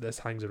 this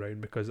hangs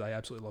around because I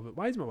absolutely love it.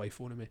 Why is my wife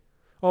phoning me?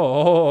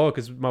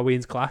 Because my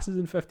Wayne's class is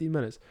in 15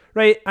 minutes.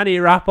 Right, I need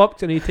to wrap up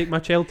because I need to take my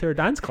child to her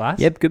dance class.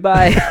 Yep,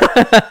 goodbye.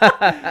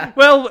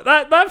 Well,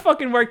 that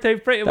fucking worked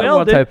out pretty That well,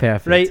 worked dude. out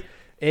perfect.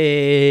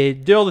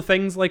 Right, do all the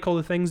things, like all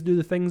the things, do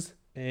the things,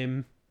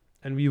 and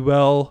we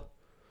will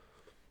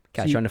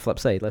Catch see- you on the flip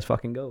side. Let's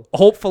fucking go.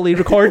 hopefully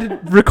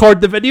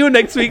record the video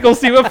next week. We'll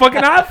see what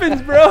fucking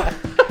happens, bro.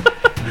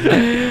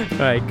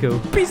 Alright, cool.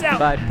 Peace out.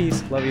 Bye,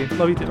 peace. Love you.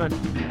 Love you too, man.